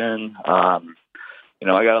fishing. I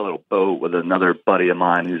got a little boat with another buddy of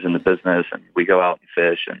mine who's in the business, and we go out and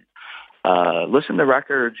fish and listen to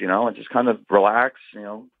records, and just kind of relax,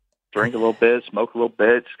 drink a little bit, smoke a little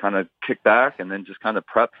bit, just kind of kick back and then just kind of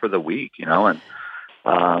prep for the week, and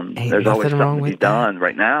There's always something to be done.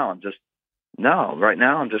 Right now, I'm just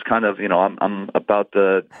kind of, I'm about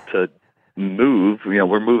to move.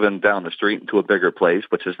 We're moving down the street into a bigger place,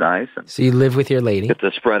 which is nice. And so you live with your lady? Get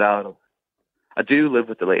to spread out. I do live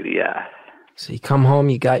with the lady, yeah. So you come home,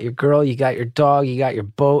 you got your girl, you got your dog, you got your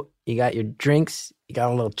boat, you got your drinks, you got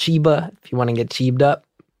a little chiba if you want to get cheebed up.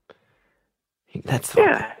 That's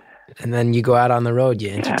yeah. And then you go out on the road, you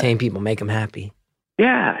entertain people, make them happy.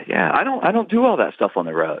 Yeah. I don't do all that stuff on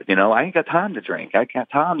the road. I ain't got time to drink. I got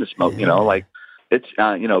time to smoke. Like it's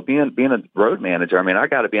being a road manager. I mean, I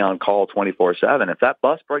got to be on call 24/7. If that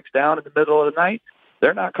bus breaks down in the middle of the night,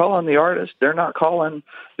 they're not calling the artist. They're not calling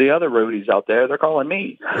the other roadies out there. They're calling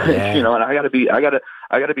me. Yeah. And I got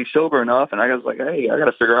to be sober enough. And I was like, hey, I got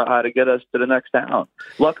to figure out how to get us to the next town.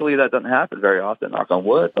 Luckily, that doesn't happen very often. Knock on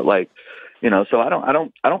wood. But so I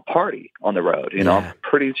don't party on the road. I'm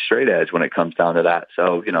pretty straight edge when it comes down to that.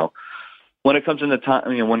 So when it comes into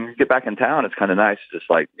time, when you get back in town, it's kind of nice to just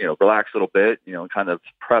relax a little bit, kind of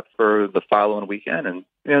prep for the following weekend, and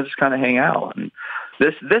just kind of hang out. And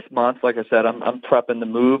this month, like I said, I'm prepping to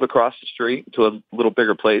move across the street to a little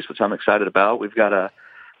bigger place, which I'm excited about.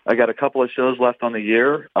 I got a couple of shows left on the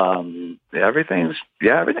year. Everything's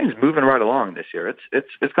moving right along this year.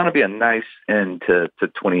 It's going to be a nice end to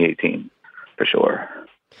 2018 for sure.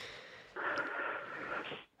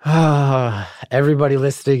 Everybody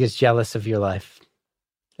listening is jealous of your life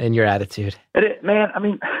and your attitude. Man, I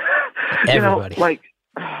mean, everybody.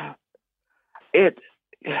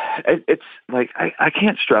 It's like I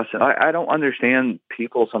can't stress it. I don't understand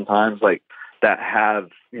people sometimes that have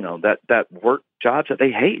that work jobs that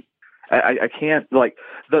they hate. I can't,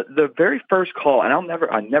 the very first call, and I'll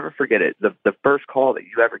never forget it. The first call that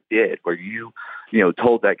you ever did where you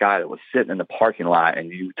told that guy that was sitting in the parking lot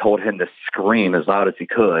and you told him to scream as loud as he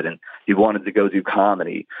could and he wanted to go do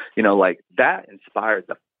comedy, that inspired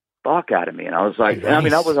the fuck out of me. And I was like, nice. I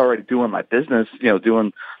mean, I was already doing my business,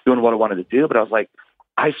 doing what I wanted to do, but I was like,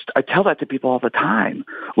 I tell that to people all the time.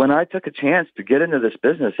 When I took a chance to get into this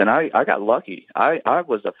business, and I got lucky. I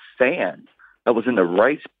was a fan that was in the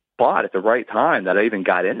right spot at the right time that I even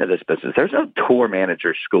got into this business. There's no tour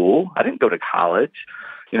manager school. I didn't go to college.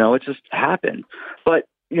 It just happened. But,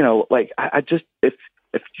 I just, if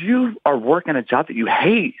you are working a job that you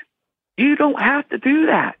hate, you don't have to do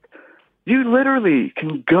that. You literally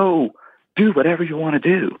can go do whatever you want to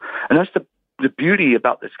do. And that's the beauty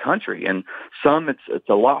about this country. And it's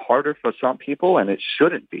a lot harder for some people, and it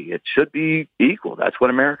shouldn't be. It should be equal. That's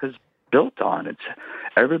what America's built on.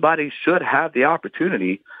 Everybody should have the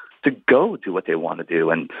opportunity to go do what they want to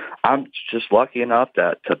do. And I'm just lucky enough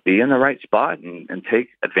to be in the right spot and take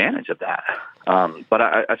advantage of that. But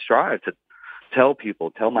I strive to tell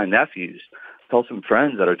my nephews, tell some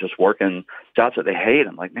friends that are just working jobs that they hate.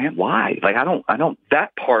 I'm like, man, why?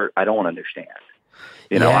 That part I don't understand.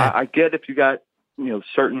 I get if you got,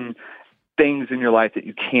 certain things in your life that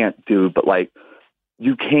you can't do, but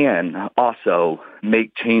you can also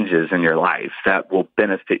make changes in your life that will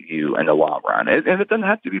benefit you in the long run. And it doesn't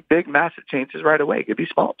have to be big, massive changes right away. It could be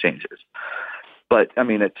small changes. But I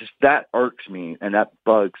mean, that irks me and that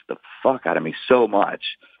bugs the fuck out of me so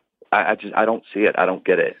much. I don't see it. I don't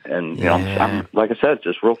get it. And, I'm like I said,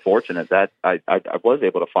 just real fortunate that I was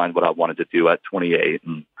able to find what I wanted to do at 28.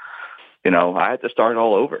 And, I had to start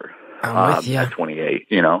all over. I'm with you. At 28,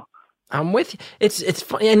 I'm with you. It's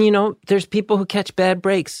fun. And, there's people who catch bad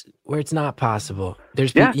breaks where it's not possible.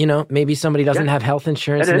 There's, maybe somebody doesn't have health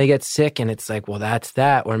insurance and they get sick and it's like, well, that's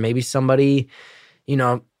that. Or maybe somebody,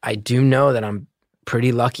 I do know that I'm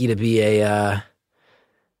pretty lucky to be a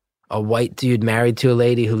white dude married to a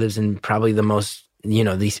lady who lives in probably the most,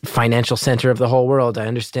 the financial center of the whole world. I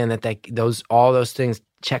understand that all those things,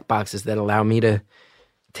 check boxes that allow me to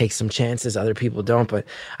take some chances other people don't. But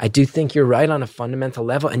I do think you're right on a fundamental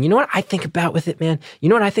level. And you know what I think about with it, man? You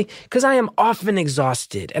know what I think? Because I am often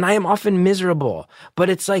exhausted and I am often miserable. But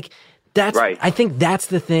it's like, that's right. I think that's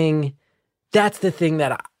the thing. That's the thing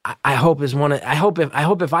that I hope is I hope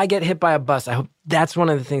if I get hit by a bus, I hope that's one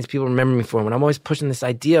of the things people remember me for when I'm always pushing this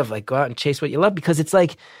idea of go out and chase what you love, because it's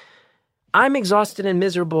like I'm exhausted and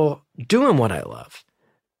miserable doing what I love.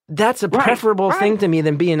 That's a preferable thing to me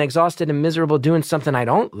than being exhausted and miserable doing something I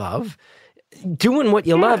don't love. Doing what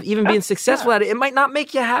you love, even being successful at it, it might not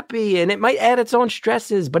make you happy and it might add its own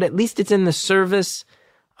stresses, but at least it's in the service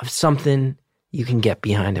of something you can get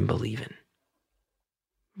behind and believe in.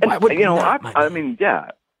 Why would we not?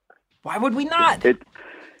 Why would we not?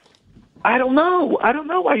 I don't know. I don't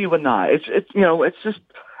know why you would not. It's just,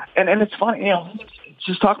 and it's funny,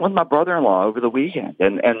 just talking with my brother-in-law over the weekend,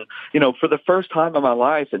 and for the first time in my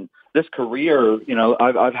life and this career,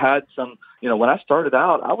 I've had some. When I started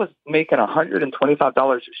out, I was making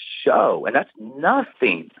 $125 a show, and that's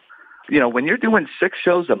nothing. When you're doing 6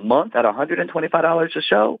 shows a month at $125 a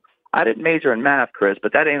show, I didn't major in math, Chris,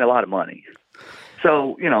 but that ain't a lot of money.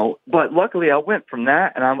 So, but luckily I went from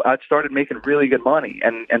that and I started making really good money.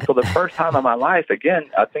 And for the first time in my life, again,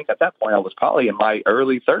 I think at that point I was probably in my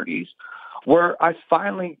early 30s, where I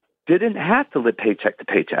finally didn't have to live paycheck to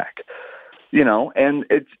paycheck, and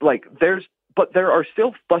it's like but there are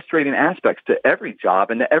still frustrating aspects to every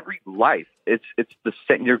job and to every life. It's the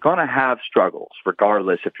same. You're going to have struggles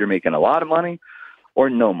regardless if you're making a lot of money or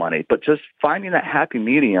no money, but just finding that happy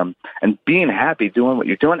medium and being happy doing what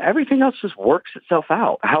you're doing, everything else just works itself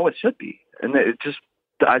out how it should be. And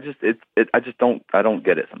I don't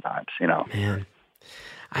get it sometimes, Man,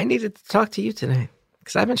 I needed to talk to you today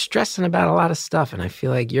because I've been stressing about a lot of stuff, and I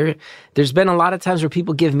feel like there's been a lot of times where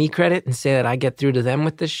people give me credit and say that I get through to them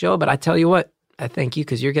with this show, but I tell you what, I thank you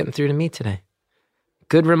because you're getting through to me today.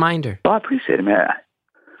 Good reminder. Well, I appreciate it, man.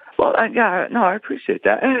 Well, I appreciate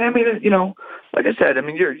that. And I mean, like I said, I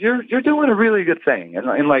mean, you're doing a really good thing,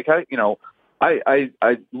 and like I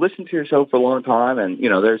listened to your show for a long time, and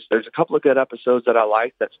there's a couple of good episodes that I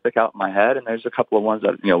like that stick out in my head, and there's a couple of ones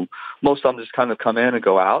that most of them just kind of come in and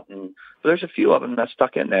go out, and there's a few of them that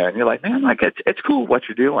stuck in there, and you're like, man, like it's cool what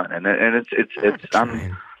you're doing, and it's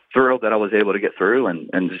I'm thrilled that I was able to get through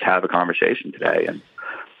and just have a conversation today, and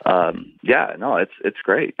it's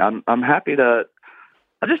great. I'm happy to.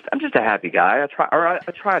 I'm just a happy guy. I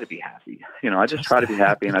try to be happy. I just try to be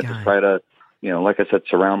happy, and I just try to, like I said,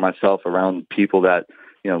 surround myself around people that,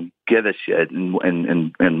 give a shit and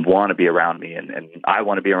want to be around me, and I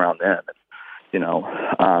want to be around them.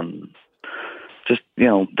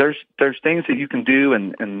 There's things that you can do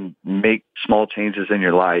and make small changes in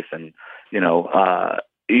your life, and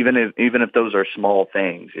even if those are small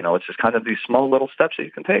things, it's just kind of these small little steps that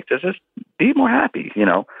you can take to just be more happy.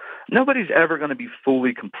 Nobody's ever going to be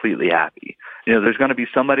fully, completely happy. There's going to be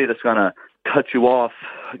somebody that's going to cut you off,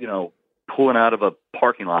 pulling out of a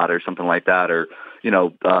parking lot or something like that, or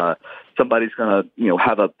somebody's going to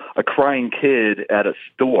have a crying kid at a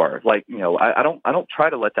store. Like I don't try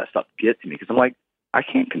to let that stuff get to me because I'm like, I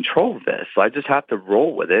can't control this, so I just have to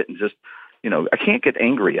roll with it and just I can't get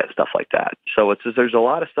angry at stuff like that. So it's just, there's a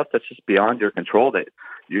lot of stuff that's just beyond your control that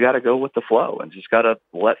you got to go with the flow and just got to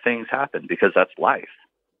let things happen because that's life.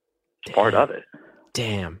 It's part of it.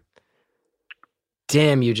 Damn,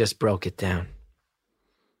 you just broke it down.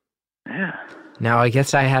 Yeah. Now I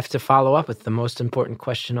guess I have to follow up with the most important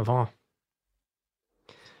question of all.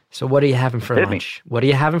 So what are you having for lunch? What are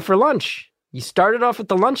you having for lunch? You started off with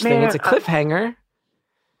the lunch thing. It's a cliffhanger.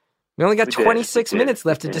 We only got 26 minutes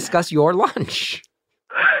left to discuss your lunch.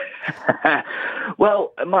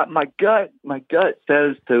 Well, my gut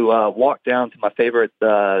says to walk down to my favorite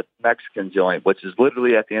Mexican joint, which is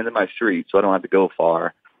literally at the end of my street, so I don't have to go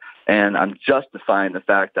far. And I'm justifying the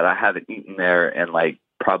fact that I haven't eaten there in like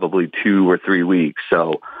probably 2 or 3 weeks.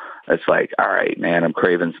 So it's like, all right, man, I'm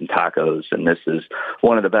craving some tacos, and this is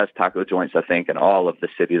one of the best taco joints I think in all of the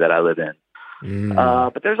city that I live in.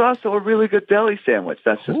 But there's also a really good deli sandwich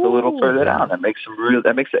that's just a little further down that makes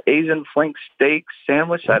an Asian flank steak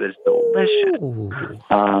sandwich that is delicious.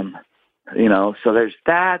 So there's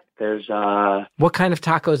that. There's what kind of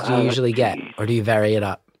tacos do you usually get, or do you vary it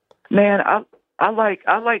up? Man, I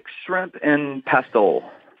like shrimp and pastel.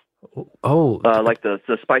 Like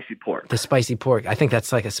the spicy pork. The spicy pork. I think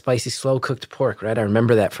that's like a spicy, slow cooked pork, right? I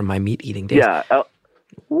remember that from my meat eating days. Yeah.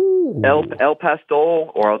 El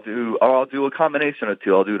pastel, or I'll do a combination of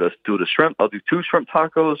two. I'll do the shrimp. I'll do 2 shrimp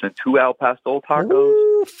tacos and 2 el pastel tacos.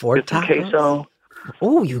 Ooh, 4 get some tacos. Queso.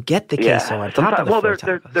 Oh, you get the queso on top of the 4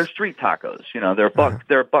 tacos. They're street tacos. They're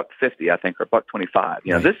 $1.50, I think, or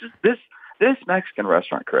 $1.25. This Mexican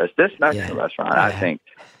restaurant, Chris. This Mexican restaurant, I think,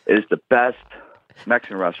 is the best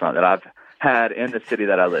Mexican restaurant that I've had in the city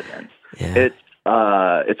that I live in. Yeah.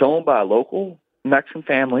 It's owned by a local Mexican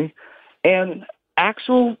family, and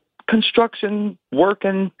actual construction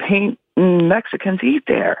working paint Mexicans eat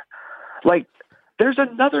there. Like, there's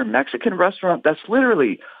another Mexican restaurant that's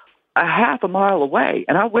literally a half a mile away,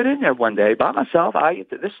 and I went in there one day by myself.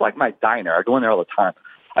 This is like my diner. I go in there all the time.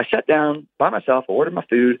 I sat down by myself, I ordered my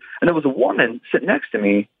food, and there was a woman sitting next to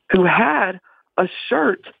me who had a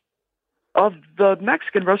shirt of the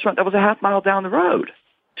Mexican restaurant that was a half mile down the road.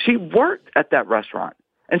 She worked at that restaurant,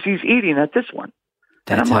 and she's eating at this one.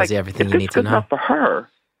 That tells you everything you need to know. It's good enough for her.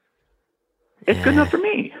 It's good enough for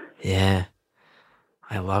me. Yeah.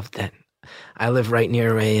 I love that. I live right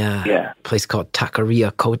near a place called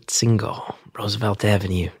Taqueria Coatzingo, Roosevelt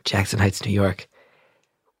Avenue, Jackson Heights, New York.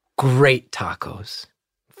 Great tacos.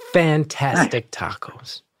 Fantastic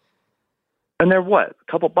tacos. And they're what?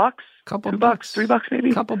 A couple bucks? Couple $2, bucks. $3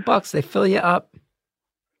 maybe? Couple bucks. They fill you up.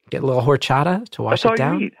 Get a little horchata to wash That's it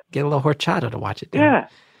down. all you need. Get a little horchata to watch it down. Yeah.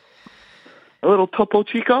 A little Topo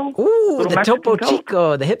Chico. Ooh, the Mexican Topo Coke.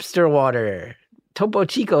 Chico, the hipster water. Topo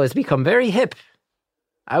Chico has become very hip.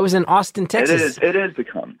 I was in Austin, Texas. It is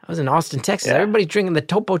become. I was in Austin, Texas. Yeah. Everybody's drinking the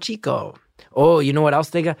Topo Chico. Oh, you know what else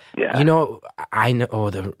they got? Yeah. You know, I know. Oh,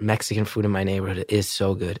 the Mexican food in my neighborhood is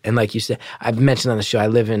so good. And like you said, I've mentioned on the show, I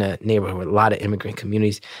live in a neighborhood with a lot of immigrant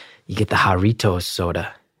communities. You get the Jarritos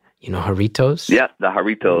soda. You know Jarritos? Yeah, the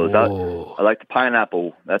Jarritos. Oh. I like the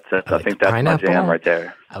pineapple. I think that's pineapple. my jam right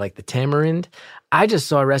there. I like the tamarind. I just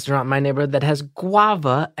saw a restaurant in my neighborhood that has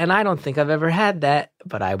guava, and I don't think I've ever had that,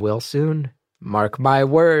 but I will soon. Mark my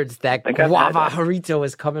words, that guava Jarrito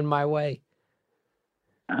is coming my way.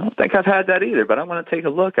 I don't think I've had that either, but I'm going to take a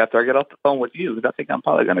look after I get off the phone with you, because I think I'm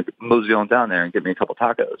probably going to mosey on down there and get me a couple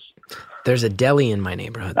tacos. There's a deli in my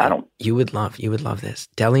neighborhood. You would love this.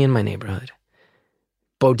 Deli in my neighborhood.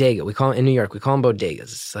 Bodega. We call it in New York. We call them bodegas.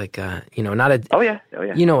 It's like, not a. Oh yeah.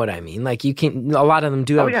 You know what I mean? Like a lot of them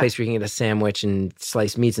do have a place where you can get a sandwich and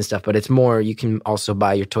sliced meats and stuff, but it's more, you can also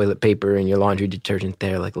buy your toilet paper and your laundry detergent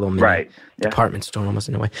there, like a little mini department store almost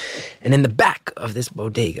in a way. And in the back of this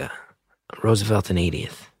bodega, Roosevelt and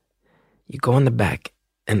 80th, you go in the back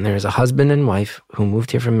and there's a husband and wife who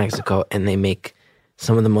moved here from Mexico, and they make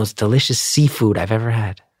some of the most delicious seafood I've ever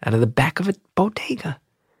had out of the back of a bodega.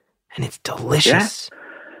 And it's delicious. Yeah.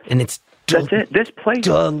 And it's that's it. This place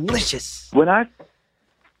delicious. When I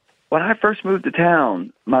first moved to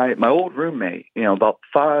town, my old roommate, about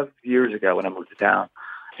 5 years ago when I moved to town,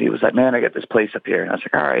 he was like, "Man, I got this place up here," and I was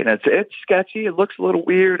like, "All right." And it's sketchy. It looks a little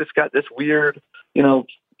weird. It's got this weird,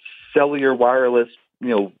 cellular wireless,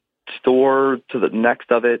 store to the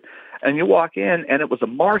next of it. And you walk in, and it was a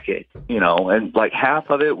market, and like half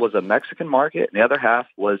of it was a Mexican market, and the other half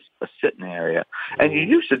was a sitting area. And you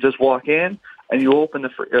used to just walk in, and you open the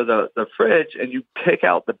fridge, and you pick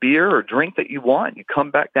out the beer or drink that you want. You come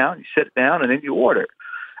back down, you sit down, and then you order.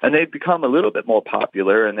 And they've become a little bit more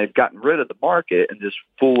popular, and they've gotten rid of the market and just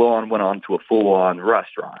went on to a full-on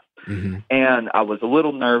restaurant. Mm-hmm. And I was a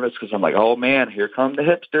little nervous because I'm like, oh, man, here come the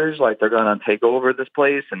hipsters. Like, they're going to take over this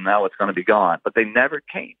place, and now it's going to be gone. But they never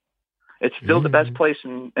came. It's still the best place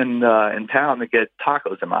in town to get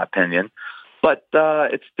tacos, in my opinion. But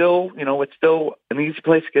it's still an easy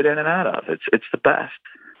place to get in and out of. It's the best.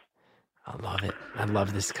 I love it. I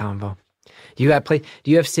love this combo. Do you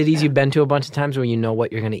have cities you've been to a bunch of times where you know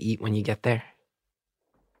what you're going to eat when you get there?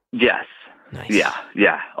 Yes. Nice.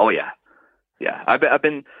 Yeah. Oh yeah. Yeah. I've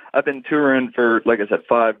been touring for, like I said,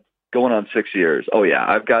 5 going on 6 years. Oh yeah.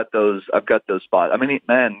 I've got those spots. I mean,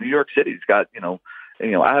 man, New York City's got,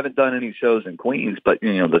 I haven't done any shows in Queens, but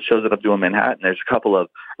the shows that I'm doing in Manhattan, there's a couple of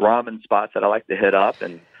ramen spots that I like to hit up,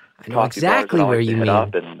 and I know exactly where you mean.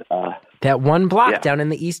 And, that one block down in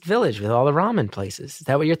the East Village with all the ramen places. Is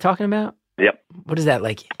that what you're talking about? Yep. What is that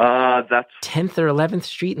like? That's 10th or 11th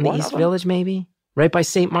Street in the East Village, maybe, right by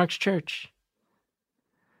St. Mark's Church.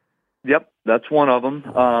 Yep, that's one of them.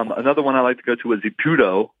 Another one I like to go to is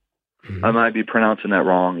Ippudo. Mm-hmm. I might be pronouncing that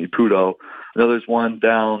wrong. Ippudo. There's one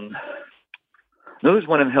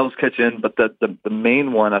in Hell's Kitchen, but the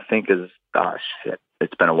main one I think is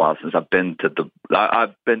it's been a while since I've been to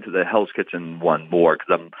the Hell's Kitchen one more,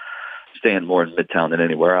 because I'm staying more in Midtown than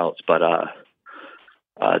anywhere else. But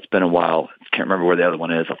it's been a while. I can't remember where the other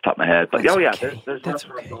one is off the top of my head. But there's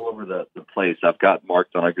restaurants all over the place. I've got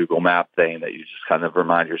marked on a Google map thing that you just kind of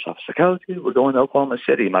remind yourself. It's like, oh, dude, we're going to Oklahoma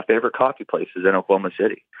City. My favorite coffee place is in Oklahoma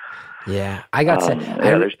City. Yeah, I got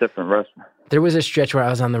there's different restaurants. There was a stretch where I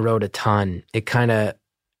was on the road a ton. It kind of,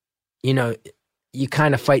 you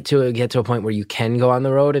kind of fight to get to a point where you can go on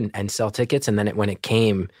the road and sell tickets. And then when it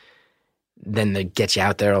came, then they get you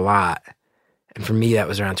out there a lot. And for me, that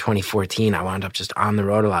was around 2014. I wound up just on the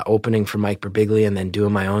road a lot, opening for Mike Birbiglia and then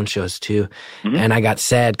doing my own shows too. Mm-hmm. And I got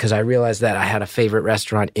sad because I realized that I had a favorite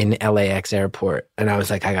restaurant in LAX airport. And I was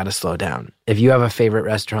like, I got to slow down. If you have a favorite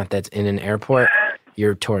restaurant that's in an airport,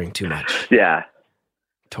 you're touring too much. Yeah.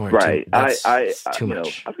 Right. That's too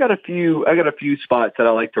much. I've got a few spots that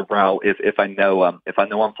I like to route if I know I'm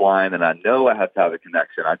flying and I know I have to have a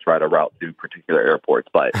connection. I try to route through particular airports,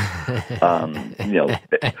 but that's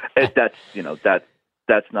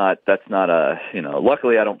not a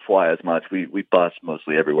luckily I don't fly as much. We bus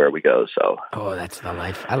mostly everywhere we go. So that's the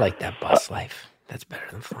life. I like that bus life. That's better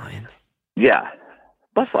than flying. Yeah,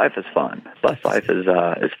 bus life is fun. Bus life is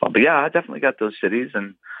fun. But yeah, I definitely got those cities,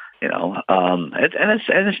 and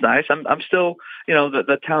it's nice. I'm still,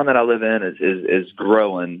 the town that I live in is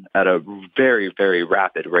growing at a very, very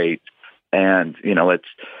rapid rate. And,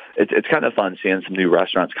 it's kind of fun seeing some new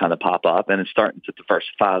restaurants kind of pop up, and it's starting to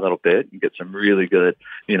diversify a little bit and get some really good,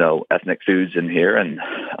 ethnic foods in here. And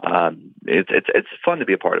it's fun to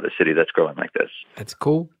be a part of a city that's growing like this. That's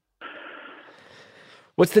cool.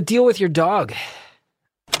 What's the deal with your dog?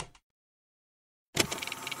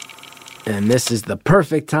 And this is the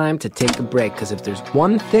perfect time to take a break, because if there's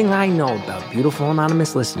one thing I know about beautiful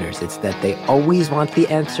anonymous listeners, it's that they always want the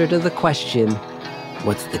answer to the question,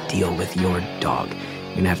 what's the deal with your dog?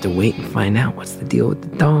 You're going to have to wait and find out what's the deal with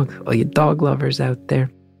the dog. All you dog lovers out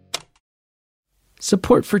there.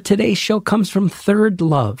 Support for today's show comes from Third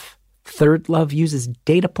Love. Third Love uses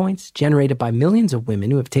data points generated by millions of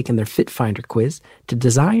women who have taken their Fit Finder quiz to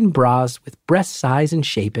design bras with breast size and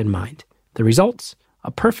shape in mind. The results?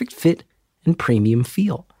 A perfect fit and premium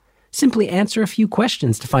feel. Simply answer a few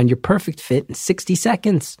questions to find your perfect fit in 60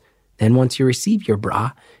 seconds. Then once you receive your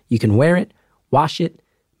bra, you can wear it, wash it,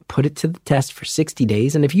 put it to the test for 60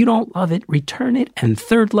 days, and if you don't love it, return it, and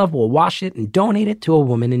Third Love will wash it and donate it to a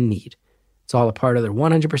woman in need. It's all a part of their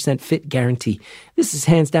 100% fit guarantee. This is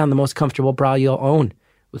hands down the most comfortable bra you'll own,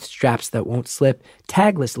 with straps that won't slip,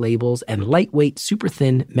 tagless labels, and lightweight, super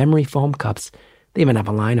thin memory foam cups. They even have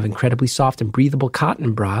a line of incredibly soft and breathable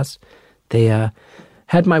cotton bras. They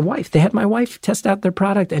had my wife test out their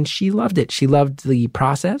product, and she loved it. She loved the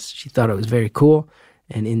process. She thought it was very cool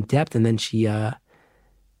and in depth, and then she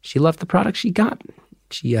loved the product she got.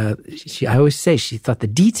 I always say she thought the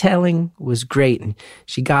detailing was great, and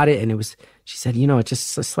she got it, and she said, it's just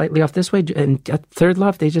slightly off this way. And at Third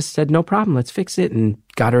Love, they just said, no problem, let's fix it, and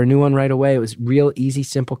got her a new one right away. It was real easy,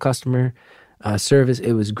 simple customer service.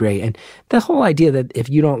 It was great. And the whole idea that if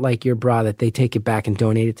you don't like your bra, that they take it back and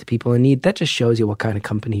donate it to people in need, that just shows you what kind of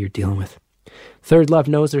company you're dealing with. Third Love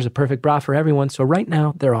knows there's a perfect bra for everyone, so right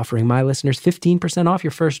now they're offering my listeners 15% off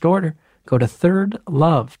your first order. Go to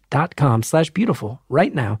thirdlove.com/beautiful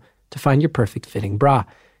right now to find your perfect fitting bra.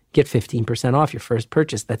 Get 15% off your first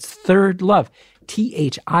purchase. That's Third Love,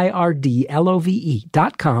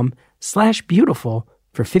 THIRDLOVE.com/beautiful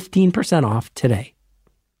for 15% off today.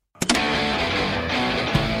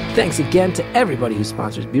 Thanks again to everybody who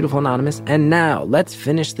sponsors Beautiful Anonymous. And now let's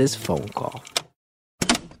finish this phone call.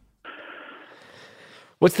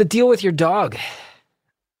 What's the deal with your dog?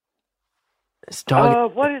 This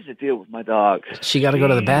dog. What is the deal with my dog? She got to go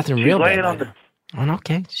to the bathroom real bad. On the... Oh,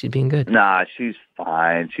 okay. She's being good. Nah, she's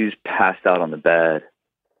fine. She's passed out on the bed.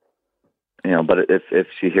 But if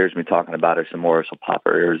she hears me talking about her some more, she'll pop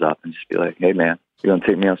her ears up and just be like, "Hey, man, you gonna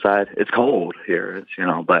take me outside? It's cold here." It's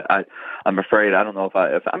but I'm afraid I don't know if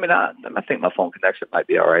I think my phone connection might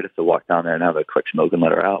be all right if I walk down there and have a quick smoke and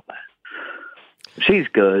let her out. But she's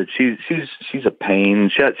good. She's a pain.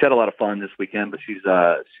 She had a lot of fun this weekend, but she's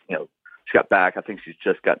she got back. I think she's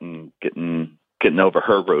just getting over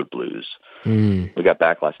her road blues. We got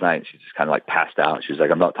back last night and she just kind of like passed out. She's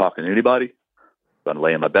like, "I'm not talking to anybody. I'm going to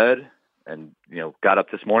lay in my bed." And, got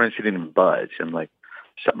up this morning. She didn't even budge. I'm like,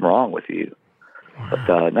 "Something wrong with you." Wow.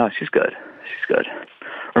 But no, she's good. She's good.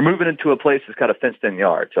 We're moving into a place that's got a fenced-in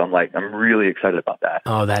yard. So I'm really excited about that.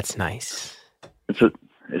 Oh, that's nice. It's the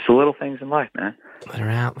little things in life, man. Let her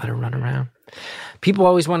out. Let her run around. People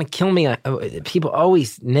always want to kill me. People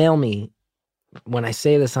always nail me when I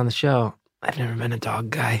say this on the show. I've never been a dog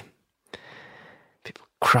guy. People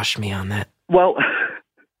crush me on that. Well,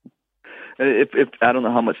 if I don't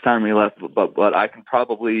know how much time we left, but I can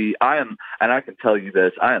and I can tell you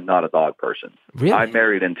this, I am not a dog person. Really? I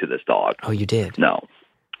married into this dog. Oh, you did? No.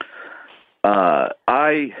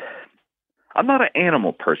 I'm not an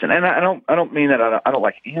animal person, and I don't mean that I don't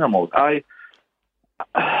like animals. I'm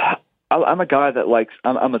a guy that likes.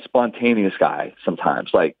 I'm a spontaneous guy sometimes.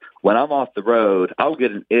 Like when I'm off the road, I'll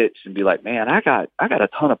get an itch and be like, "Man, I got a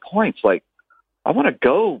ton of points. Like I want to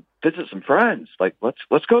go visit some friends. Like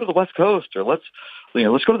let's go to the West Coast, or let's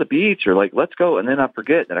go to the beach, or like let's go." And then I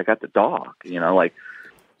forget that I got the dog. Yeah.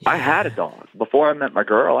 I had a dog before I met my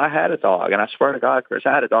girl. I had a dog, and I swear to God, Chris,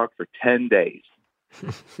 I had a dog for 10 days.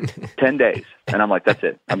 10 days, and I'm like, "That's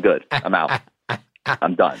it. I'm good. I'm out.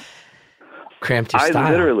 I'm done." Cramped your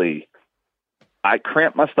style. I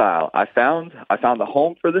cramped my style. I found a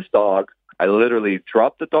home for this dog. I literally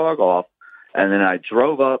dropped the dog off, and then I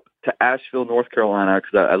drove up to Asheville, North Carolina,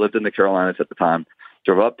 because I lived in the Carolinas at the time.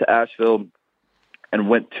 Drove up to Asheville and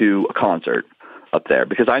went to a concert up there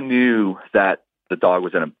because I knew that the dog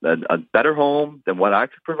was in a better home than what I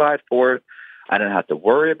could provide for it. I didn't have to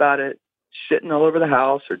worry about it shitting all over the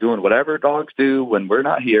house or doing whatever dogs do when we're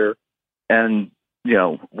not here. And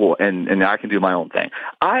well, and I can do my own thing.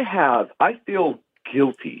 I feel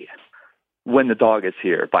guilty when the dog is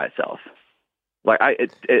here by itself. Like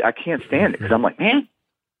I can't stand it because I'm like, man,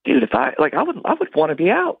 dude, if I would want to be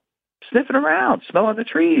out sniffing around, smelling the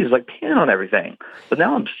trees, like peeing on everything. But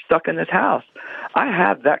now I'm stuck in this house. I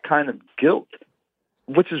have that kind of guilt,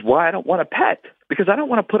 which is why I don't want a pet, because I don't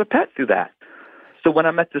want to put a pet through that. So when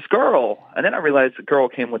I met this girl, and then I realized the girl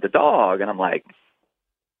came with the dog, and I'm like,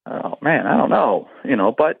 oh man, I don't know,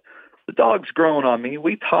 but the dog's grown on me.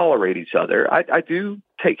 We tolerate each other. I do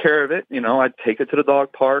take care of it. I take it to the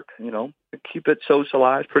dog park, keep it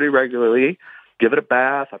socialized pretty regularly, give it a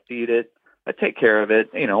bath, I feed it, I take care of it.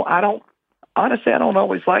 I don't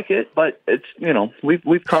always like it, but it's,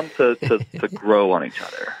 we've come to grow on each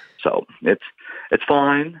other. So it's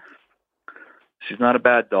fine. She's not a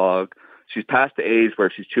bad dog. She's past the age where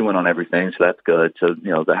she's chewing on everything. So that's good. So,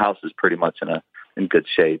 the house is pretty much in good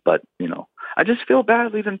shape, but I just feel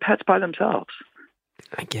bad leaving pets by themselves.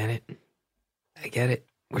 I get it.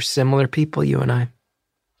 We're similar people, you and I.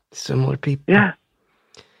 Similar people. Yeah.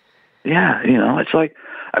 Yeah. It's like,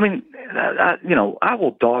 I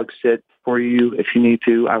will dog sit for you if you need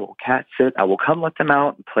to. I will cat sit. I will come let them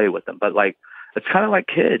out and play with them. But it's kind of like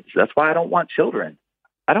kids. That's why I don't want children.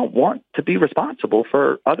 I don't want to be responsible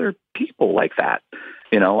for other people like that.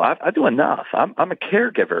 I do enough. I'm a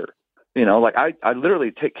caregiver. I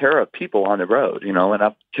literally take care of people on the road, and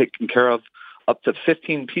I've taken care of up to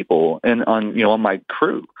 15 people on my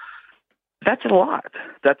crew. That's a lot.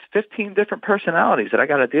 That's 15 different personalities that I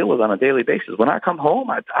got to deal with on a daily basis. When I come home,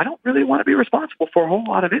 I don't really want to be responsible for a whole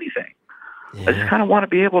lot of anything. Yeah. I just kind of want to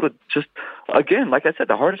be able to just, again, like I said,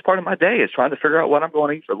 the hardest part of my day is trying to figure out what I'm going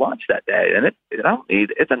to eat for lunch that day. And it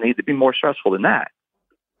doesn't need to be more stressful than that.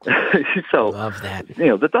 So, love that.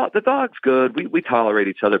 The dog's good. We tolerate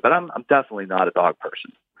each other, but I'm definitely not a dog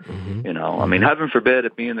person. Mm-hmm. Heaven forbid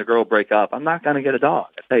if me and the girl break up, I'm not going to get a dog.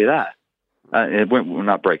 I tell you that. We're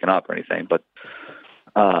not breaking up or anything, but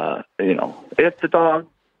if the dog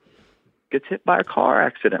gets hit by a car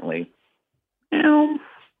accidentally,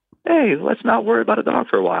 hey, let's not worry about a dog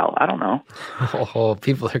for a while. I don't know. Oh,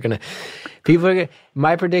 people are gonna.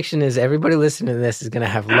 My prediction is everybody listening to this is gonna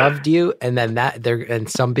have loved you, and then and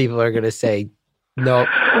some people are gonna say, nope,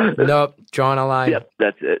 drawing a line. Yep,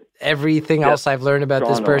 that's it. Everything else I've learned about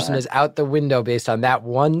this person is out the window based on that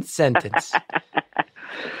one sentence.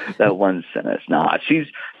 That one sentence. Nah, she's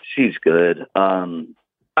good.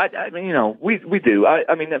 We do.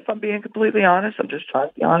 If I'm being completely honest, I'm just trying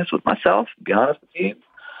to be honest with myself, be honest with you.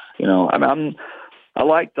 I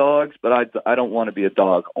like dogs, but I don't want to be a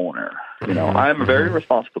dog owner. I'm a very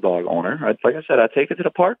responsible dog owner. Like I said, I take it to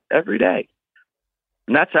the park every day.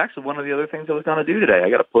 And that's actually one of the other things I was going to do today. I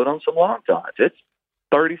got to put on some long johns. It's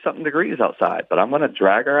 30-something degrees outside, but I'm going to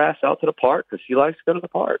drag her ass out to the park because she likes to go to the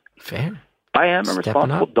park. Fair. I am a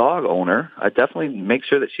responsible dog owner. I definitely make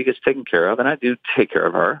sure that she gets taken care of, and I do take care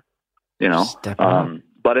of her,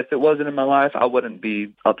 But if it wasn't in my life, I wouldn't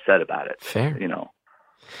be upset about it. Fair.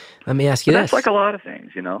 Let me ask you this. That's like a lot of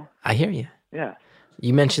things, I hear you. Yeah.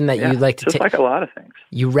 You mentioned that you like to take... like a lot of things.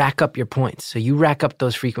 You rack up your points. So you rack up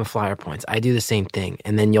those frequent flyer points. I do the same thing.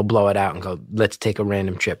 And then you'll blow it out and go, let's take a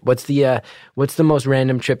random trip. What's the most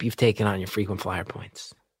random trip you've taken on your frequent flyer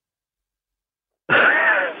points?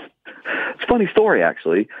 It's a funny story,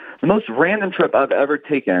 actually. The most random trip I've ever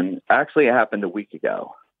taken actually happened a week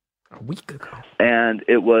ago. A week ago? And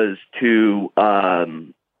it was to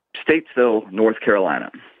Statesville, North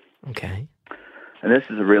Carolina. Okay. And this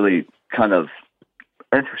is a really kind of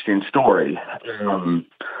interesting story.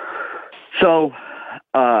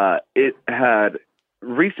 It had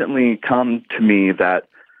recently come to me that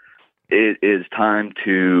it is time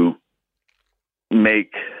to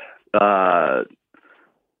make... it's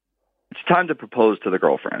time to propose to the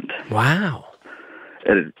girlfriend. Wow.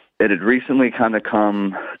 It had recently kind of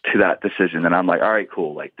come to that decision, and I'm like, all right,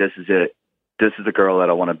 cool. Like, this is it. This is the girl that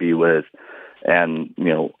I want to be with. And,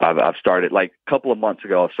 I've started, like, a couple of months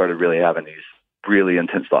ago, I've started really having these really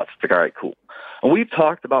intense thoughts. It's like, all right, cool. And we've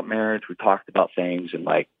talked about marriage. We've talked about things, and,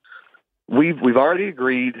 like, we've already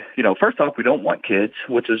agreed, first off, we don't want kids,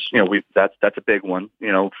 which is, that's a big one,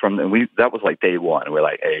 that was like day one. We're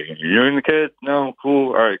like, hey, you and the kids? No, cool.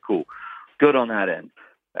 All right, cool. Good on that end.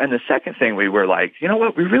 And the second thing, we were like, you know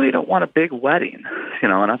what? We really don't want a big wedding,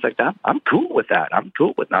 and I was like, I'm cool with that. I'm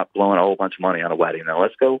cool with not blowing a whole bunch of money on a wedding. Now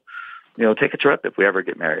let's go, take a trip if we ever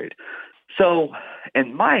get married. So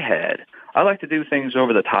in my head, I like to do things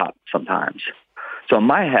over the top sometimes. So in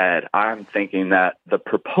my head, I'm thinking that the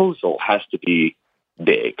proposal has to be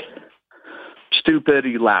big, stupid,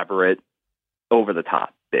 elaborate, over the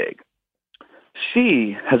top, big.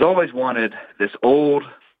 she has always wanted this old,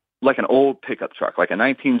 like an old pickup truck, like a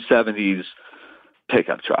 1970s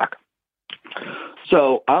pickup truck.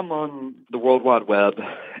 So I'm on the World Wide Web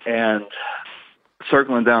and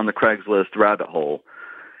circling down the Craigslist rabbit hole,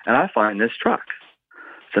 and I find this truck.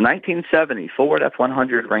 It's a 1970 Ford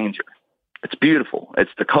F-100 Ranger. It's beautiful.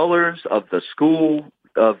 It's the colors of the school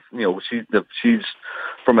of, she's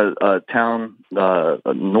from a town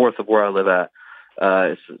north of where I live at.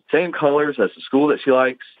 It's the same colors as the school that she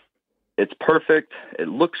likes. It's perfect. It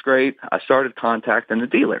looks great. I started contacting the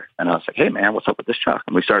dealer, and I was like, hey, man, what's up with this truck?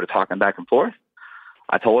 And we started talking back and forth.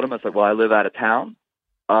 I told him, I was like, well, I live out of town.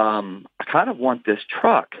 I kind of want this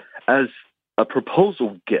truck as a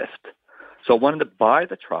proposal gift. So I wanted to buy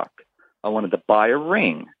the truck. I wanted to buy a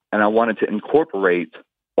ring, and I wanted to incorporate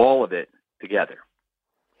all of it together.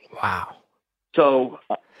 Wow. So,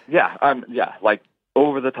 like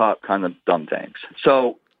over-the-top kind of dumb things.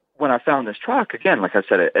 So when I found this truck, again, like I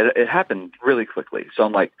said, it happened really quickly. So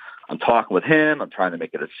I'm talking with him. I'm trying to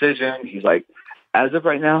make a decision. He's like, as of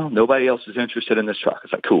right now, nobody else is interested in this truck.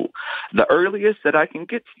 It's like, cool. The earliest that I can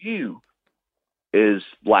get to you is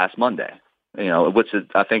last Monday, which is,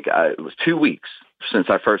 I think it was 2 weeks since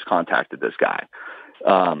I first contacted this guy.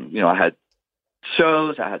 I had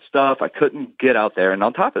shows, I had stuff, I couldn't get out there. And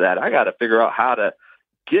on top of that, I got to figure out how to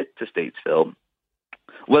get to Statesville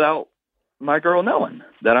without my girl knowing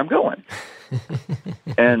that I'm going.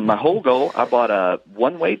 And my whole goal, I bought a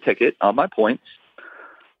one-way ticket on my points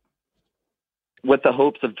with the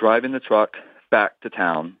hopes of driving the truck back to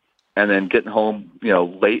town and then getting home,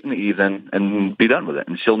 late in the evening and be done with it.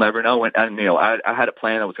 And she'll never know. I had a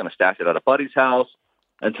plan. I was going to stash it at a buddy's house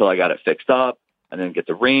until I got it fixed up and then get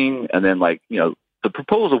the ring. And then the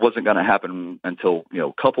proposal wasn't going to happen until,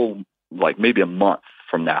 maybe a month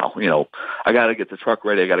from now. I got to get the truck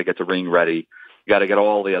ready. I got to get the ring ready. Got to get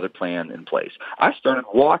all the other plan in place. I started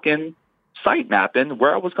walking, site mapping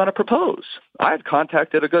where I was going to propose. I had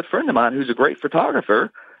contacted a good friend of mine who's a great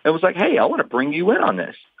photographer and was like, hey, I want to bring you in on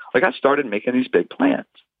this. I started making these big plans.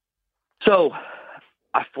 So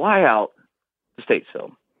I fly out to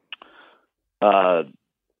Statesville,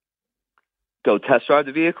 go test drive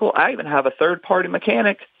the vehicle. I even have a third-party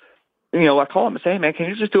mechanic. I call him and say, hey, man, can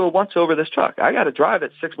you just do a once-over this truck? I got to drive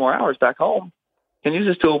it 6 more hours back home. Can you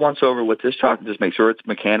just do a once-over with this truck and just make sure it's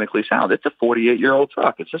mechanically sound? It's a 48-year-old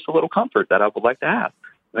truck. It's just a little comfort that I would like to have.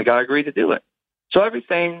 And the guy agreed to do it. So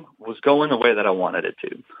everything was going the way that I wanted it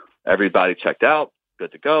to. Everybody checked out,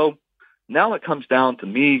 good to go. Now it comes down to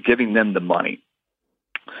me giving them the money,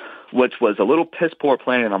 which was a little piss-poor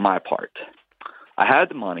planning on my part. I had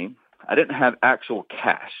the money. I didn't have actual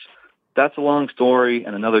cash. That's a long story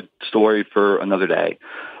and another story for another day.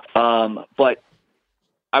 But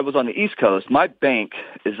I was on the East Coast. My bank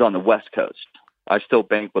is on the West Coast. I still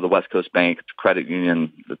bank with a West Coast bank, it's a credit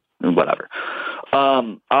union, whatever.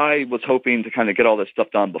 I was hoping to kind of get all this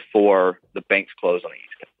stuff done before the banks close on the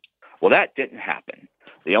East Coast. Well, that didn't happen.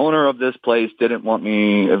 The owner of this place didn't want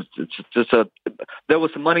me. There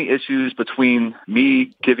was some money issues between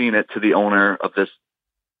me giving it to the owner of this,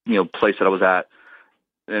 place that I was at,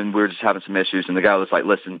 and we were just having some issues. And the guy was like,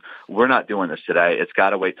 listen, we're not doing this today. It's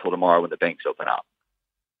got to wait till tomorrow when the banks open up.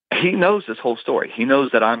 He knows this whole story. He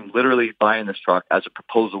knows that I'm literally buying this truck as a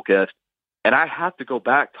proposal gift, and I have to go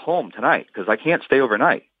back home tonight because I can't stay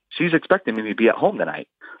overnight. She's expecting me to be at home tonight.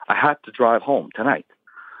 I have to drive home tonight.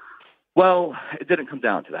 Well, it didn't come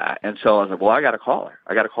down to that. And so I was like, well, I got to call her.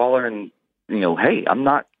 I got to call her and, hey, I'm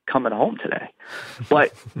not coming home today.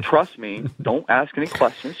 But trust me, don't ask any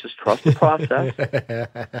questions. Just trust the process.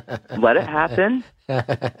 Let it happen.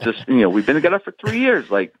 Just, we've been together for 3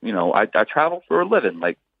 years. I travel for a living.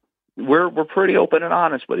 We're pretty open and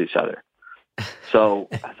honest with each other. So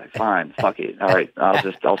I was like, fine, fuck it. All right.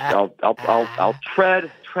 I'll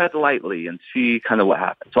tread lightly and see kind of what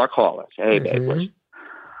happens. So I call her. I say, hey, babe, listen,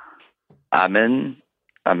 I'm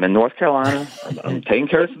in North Carolina. I'm taking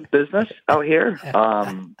care of some business out here.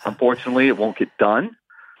 Unfortunately, it won't get done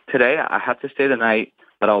today. I have to stay the night,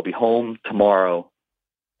 but I'll be home tomorrow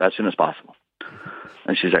as soon as possible.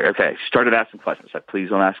 And she's like, okay. She started asking questions. I said, please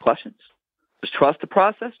don't ask questions. Just trust the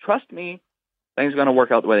process. Trust me. Things are going to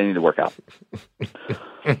work out the way they need to work out.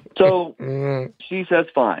 So she says,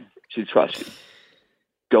 fine. She trusts you.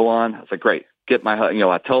 Go on. I was like, great. Get my,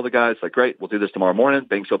 I tell the guys, like, great, we'll do this tomorrow morning.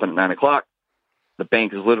 Bank's open at 9 o'clock. The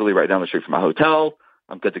bank is literally right down the street from my hotel.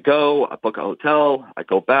 I'm good to go. I book a hotel. I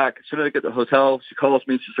go back. As soon as I get to the hotel, she calls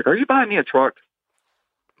me. She's like, are you buying me a truck?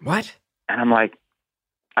 What? And I'm like,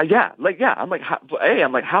 yeah. I'm like,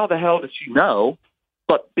 how the hell did she know?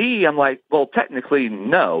 But B, I'm like, well, technically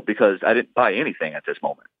no, because I didn't buy anything at this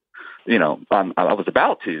moment. I was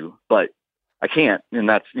about to, but I can't. And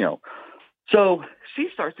that's, so she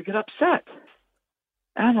starts to get upset.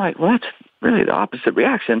 And I'm like, well, that's really the opposite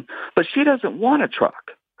reaction. But she doesn't want a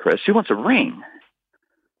truck, Chris. She wants a ring.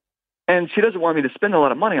 And she doesn't want me to spend a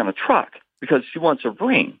lot of money on a truck because she wants a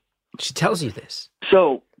ring. She tells you this.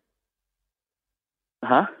 So,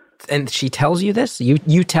 And she tells you this?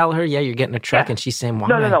 You tell her, yeah, you're getting a truck, and she's saying, why?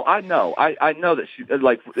 No. I know. I know that she,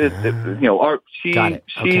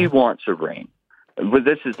 she wants a ring. But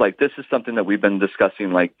this is something that we've been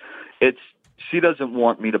discussing. Like, she doesn't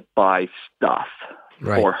want me to buy stuff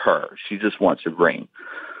for her. She just wants a ring.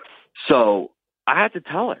 So I had to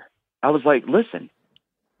tell her. I was like, listen,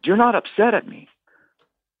 you're not upset at me.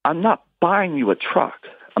 I'm not buying you a truck.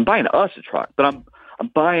 I'm buying us a truck, but I'm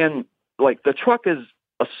buying, like, the truck is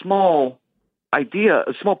a small idea,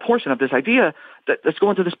 a small portion of this idea that's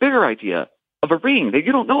going to this bigger idea of a ring that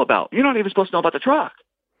you don't know about. You're not even supposed to know about the truck.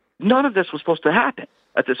 None of this was supposed to happen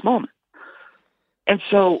at this moment. And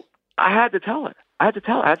so I had to tell her. I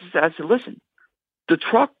said, listen, the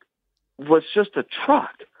truck was just a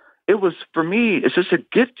truck. It was, for me, it's just to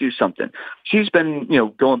gift you something. She's been,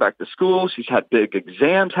 going back to school. She's had big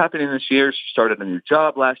exams happening this year. She started a new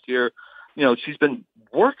job last year. She's been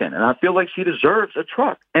working, and I feel like she deserves a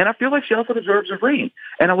truck. And I feel like she also deserves a ring.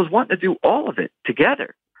 And I was wanting to do all of it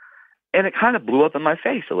together. And it kind of blew up in my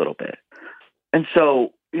face a little bit. And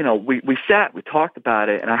so, we sat, we talked about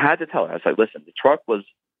it, and I had to tell her. I was like, listen, the truck was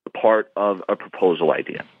a part of a proposal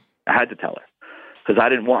idea. I had to tell her. Because I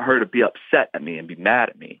didn't want her to be upset at me and be mad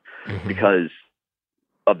at me because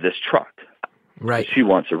of this truck. Right. She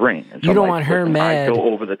wants a ring. And so you don't want her mad. I go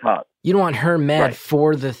over the top. You don't want her mad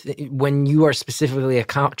for when you are specifically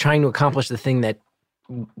trying to accomplish the thing that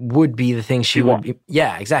would be the thing she would be.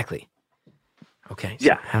 Yeah, exactly. Okay.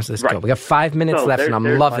 So how's this go? We got 5 minutes left, and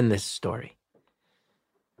I'm loving this story.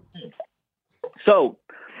 So,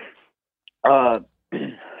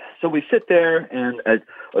 so we sit there, and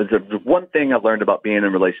the one thing I've learned about being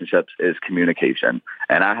in relationships is communication,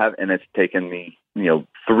 and it's taken me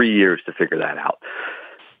 3 years to figure that out.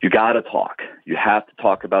 You got to talk. You have to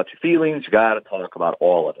talk about your feelings. You got to talk about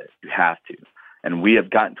all of it. You have to. And we have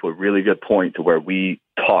gotten to a really good point to where we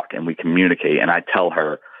talk and we communicate, and I tell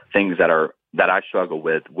her things that I struggle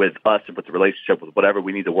with us, with the relationship, with whatever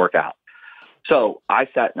we need to work out. So I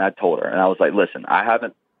sat and I told her, and I was like, listen, I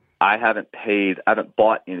haven't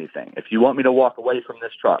bought anything. If you want me to walk away from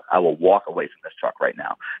this truck, I will walk away from this truck right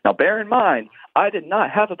now. Now, bear in mind, I did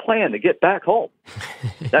not have a plan to get back home.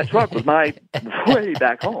 That truck was my way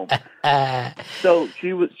back home. So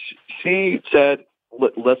she said,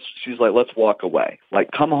 let's walk away.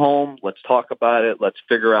 Like, come home. Let's talk about it. Let's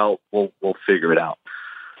figure out, we'll figure it out.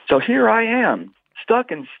 So here I am,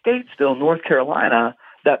 stuck in Statesville, North Carolina,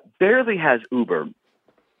 that barely has Uber.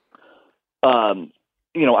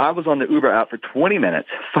 I was on the Uber app for 20 minutes,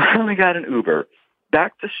 finally got an Uber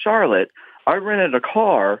back to Charlotte. I rented a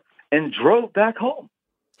car and drove back home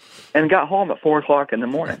and got home at 4:00 in the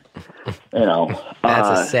morning.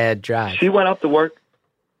 That's a sad drive. She went up to work.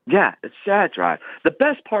 Yeah, it's a sad drive. The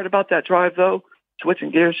best part about that drive, though,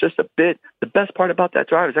 switching gears just a bit, the best part about that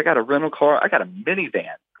drive is I got a rental car. I got a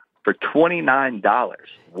minivan for $29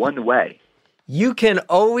 one way. You can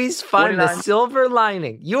always find the silver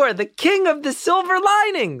lining. You are the king of the silver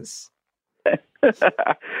linings.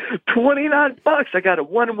 $29. I got a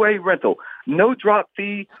one-way rental. No drop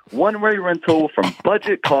fee, one-way rental from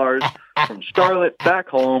Budget Cars from Charlotte back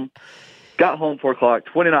home. Got home 4:00,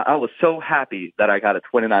 $29. I was so happy that I got a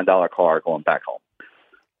 $29 car going back home.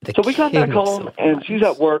 So we got back home, and she's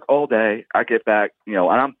at work all day. I get back, and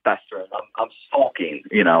I'm festering. I'm sulking,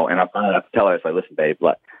 and I have to tell her, I was like, listen, babe,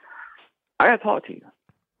 look, I got to talk to you.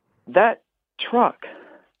 That truck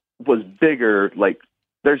was bigger. Like,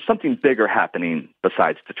 there's something bigger happening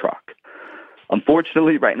besides the truck.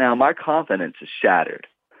 Unfortunately, right now, my confidence is shattered.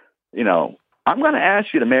 I'm going to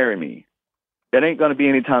ask you to marry me. It ain't going to be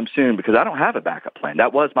anytime soon because I don't have a backup plan.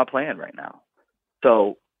 That was my plan right now.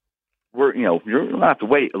 So you're going to have to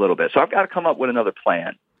wait a little bit. So I've got to come up with another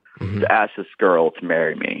plan to ask this girl to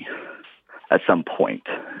marry me at some point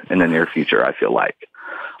in the near future, I feel like.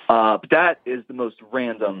 But that is the most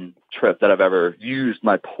random trip that I've ever used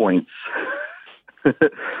my points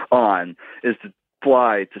on, is to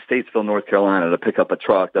fly to Statesville, North Carolina to pick up a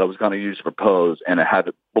truck that I was going to use to propose, and have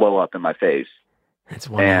it blow up in my face. That's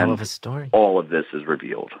one hell of a story. All of this is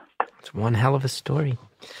revealed. It's one hell of a story.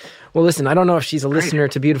 Well, listen, I don't know if she's a listener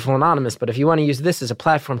to Beautiful Anonymous, but if you want to use this as a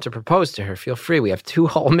platform to propose to her, feel free. We have 2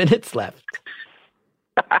 whole minutes left.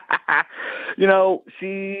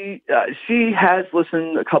 She has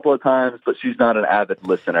listened a couple of times, but she's not an avid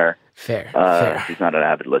listener. Fair. She's not an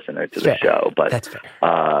avid listener to the show. But that's fair.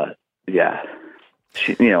 Yeah.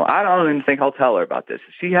 She, I don't even think I'll tell her about this.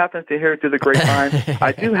 If she happens to hear it through the grapevine,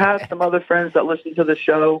 I do have some other friends that listen to the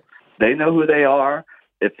show. They know who they are.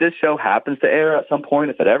 If this show happens to air at some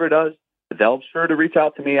point, if it ever does, they'll be sure to reach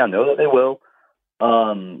out to me. I know that they will.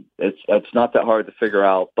 It's not that hard to figure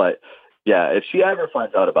out, but yeah, if she ever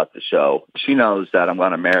finds out about the show, she knows that I'm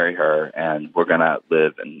going to marry her and we're going to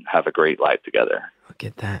live and have a great life together. Look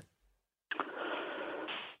at that.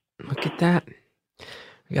 Look at that.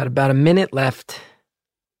 We got about a minute left.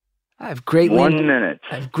 I've greatly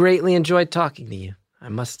enjoyed talking to you, I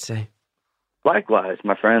must say. Likewise,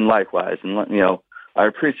 my friend, likewise. And, I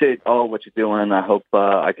appreciate all what you're doing. I hope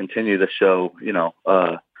I continue the show,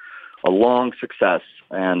 a long success.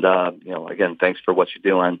 And, again, thanks for what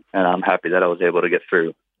you're doing. And I'm happy that I was able to get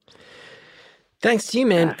through. Thanks to you,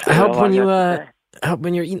 man. I hope when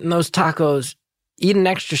you're eating those tacos, eat an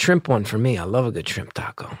extra shrimp one for me. I love a good shrimp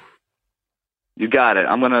taco. You got it.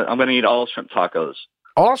 I'm gonna eat all shrimp tacos.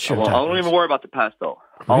 All shrimp tacos? I don't even worry about the pesto.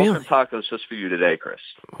 All Really? shrimp tacos just for you today, Chris.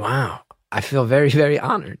 Wow. I feel very, very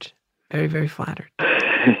honored. Very, very flattered.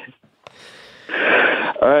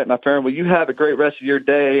 All right, my friend. Well, you have a great rest of your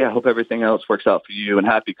day. I hope everything else works out for you. And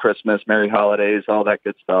happy Christmas, Merry Holidays, all that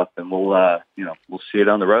good stuff. And we'll see you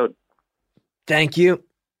down the road. Thank you.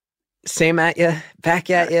 Same at you. Back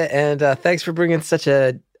at you. And thanks for bringing such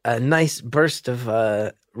a nice burst of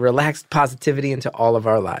relaxed positivity into all of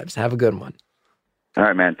our lives. Have a good one. All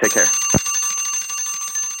right, man. Take care.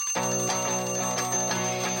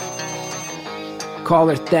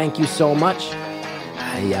 Caller, thank you so much.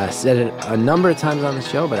 I said it a number of times on the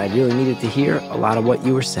show, but I really needed to hear a lot of what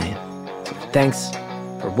you were saying. So thanks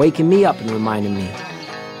for waking me up and reminding me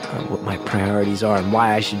what my priorities are and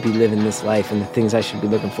why I should be living this life and the things I should be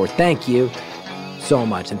looking for. Thank you so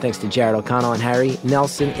much. And thanks to Jared O'Connell and Harry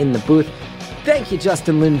Nelson in the booth. Thank you,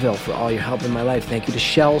 Justin Linville, for all your help in my life. Thank you to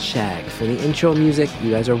Shell Shag for the intro music.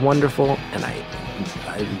 You guys are wonderful, and I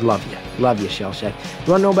love you. Love you, Shell Shag.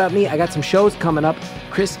 You want to know about me? I got some shows coming up.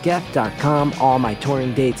 ChrisGeth.com, all my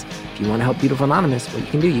touring dates. If you want to help Beautiful Anonymous, what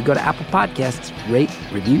you can do, you go to Apple Podcasts, rate,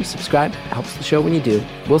 review, subscribe. It helps the show when you do.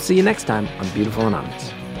 We'll see you next time on Beautiful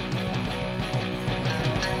Anonymous.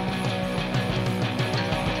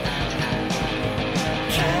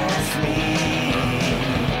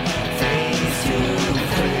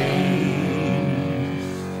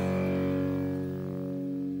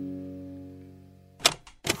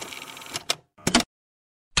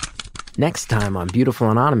 Next time on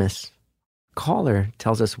Beautiful Anonymous, caller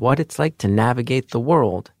tells us what it's like to navigate the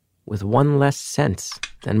world with one less sense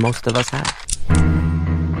than most of us have.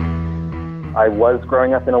 I was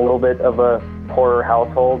growing up in a little bit of a poorer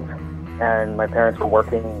household, and my parents were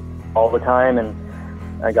working all the time,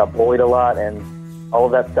 and I got bullied a lot, and all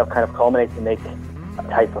of that stuff kind of culminates to make a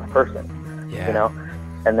type of person,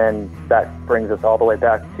 And then that brings us all the way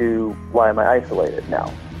back to why am I isolated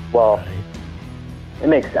now? Well, it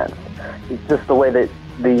makes sense. It's just the way that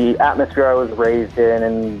the atmosphere I was raised in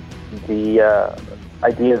and the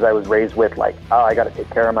ideas I was raised with, like, I got to take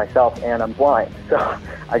care of myself and I'm blind. So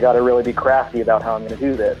I got to really be crafty about how I'm going to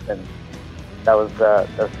do this. And that was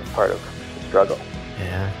just part of the struggle.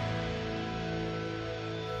 Yeah.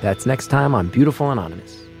 That's next time on Beautiful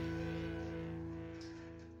Anonymous.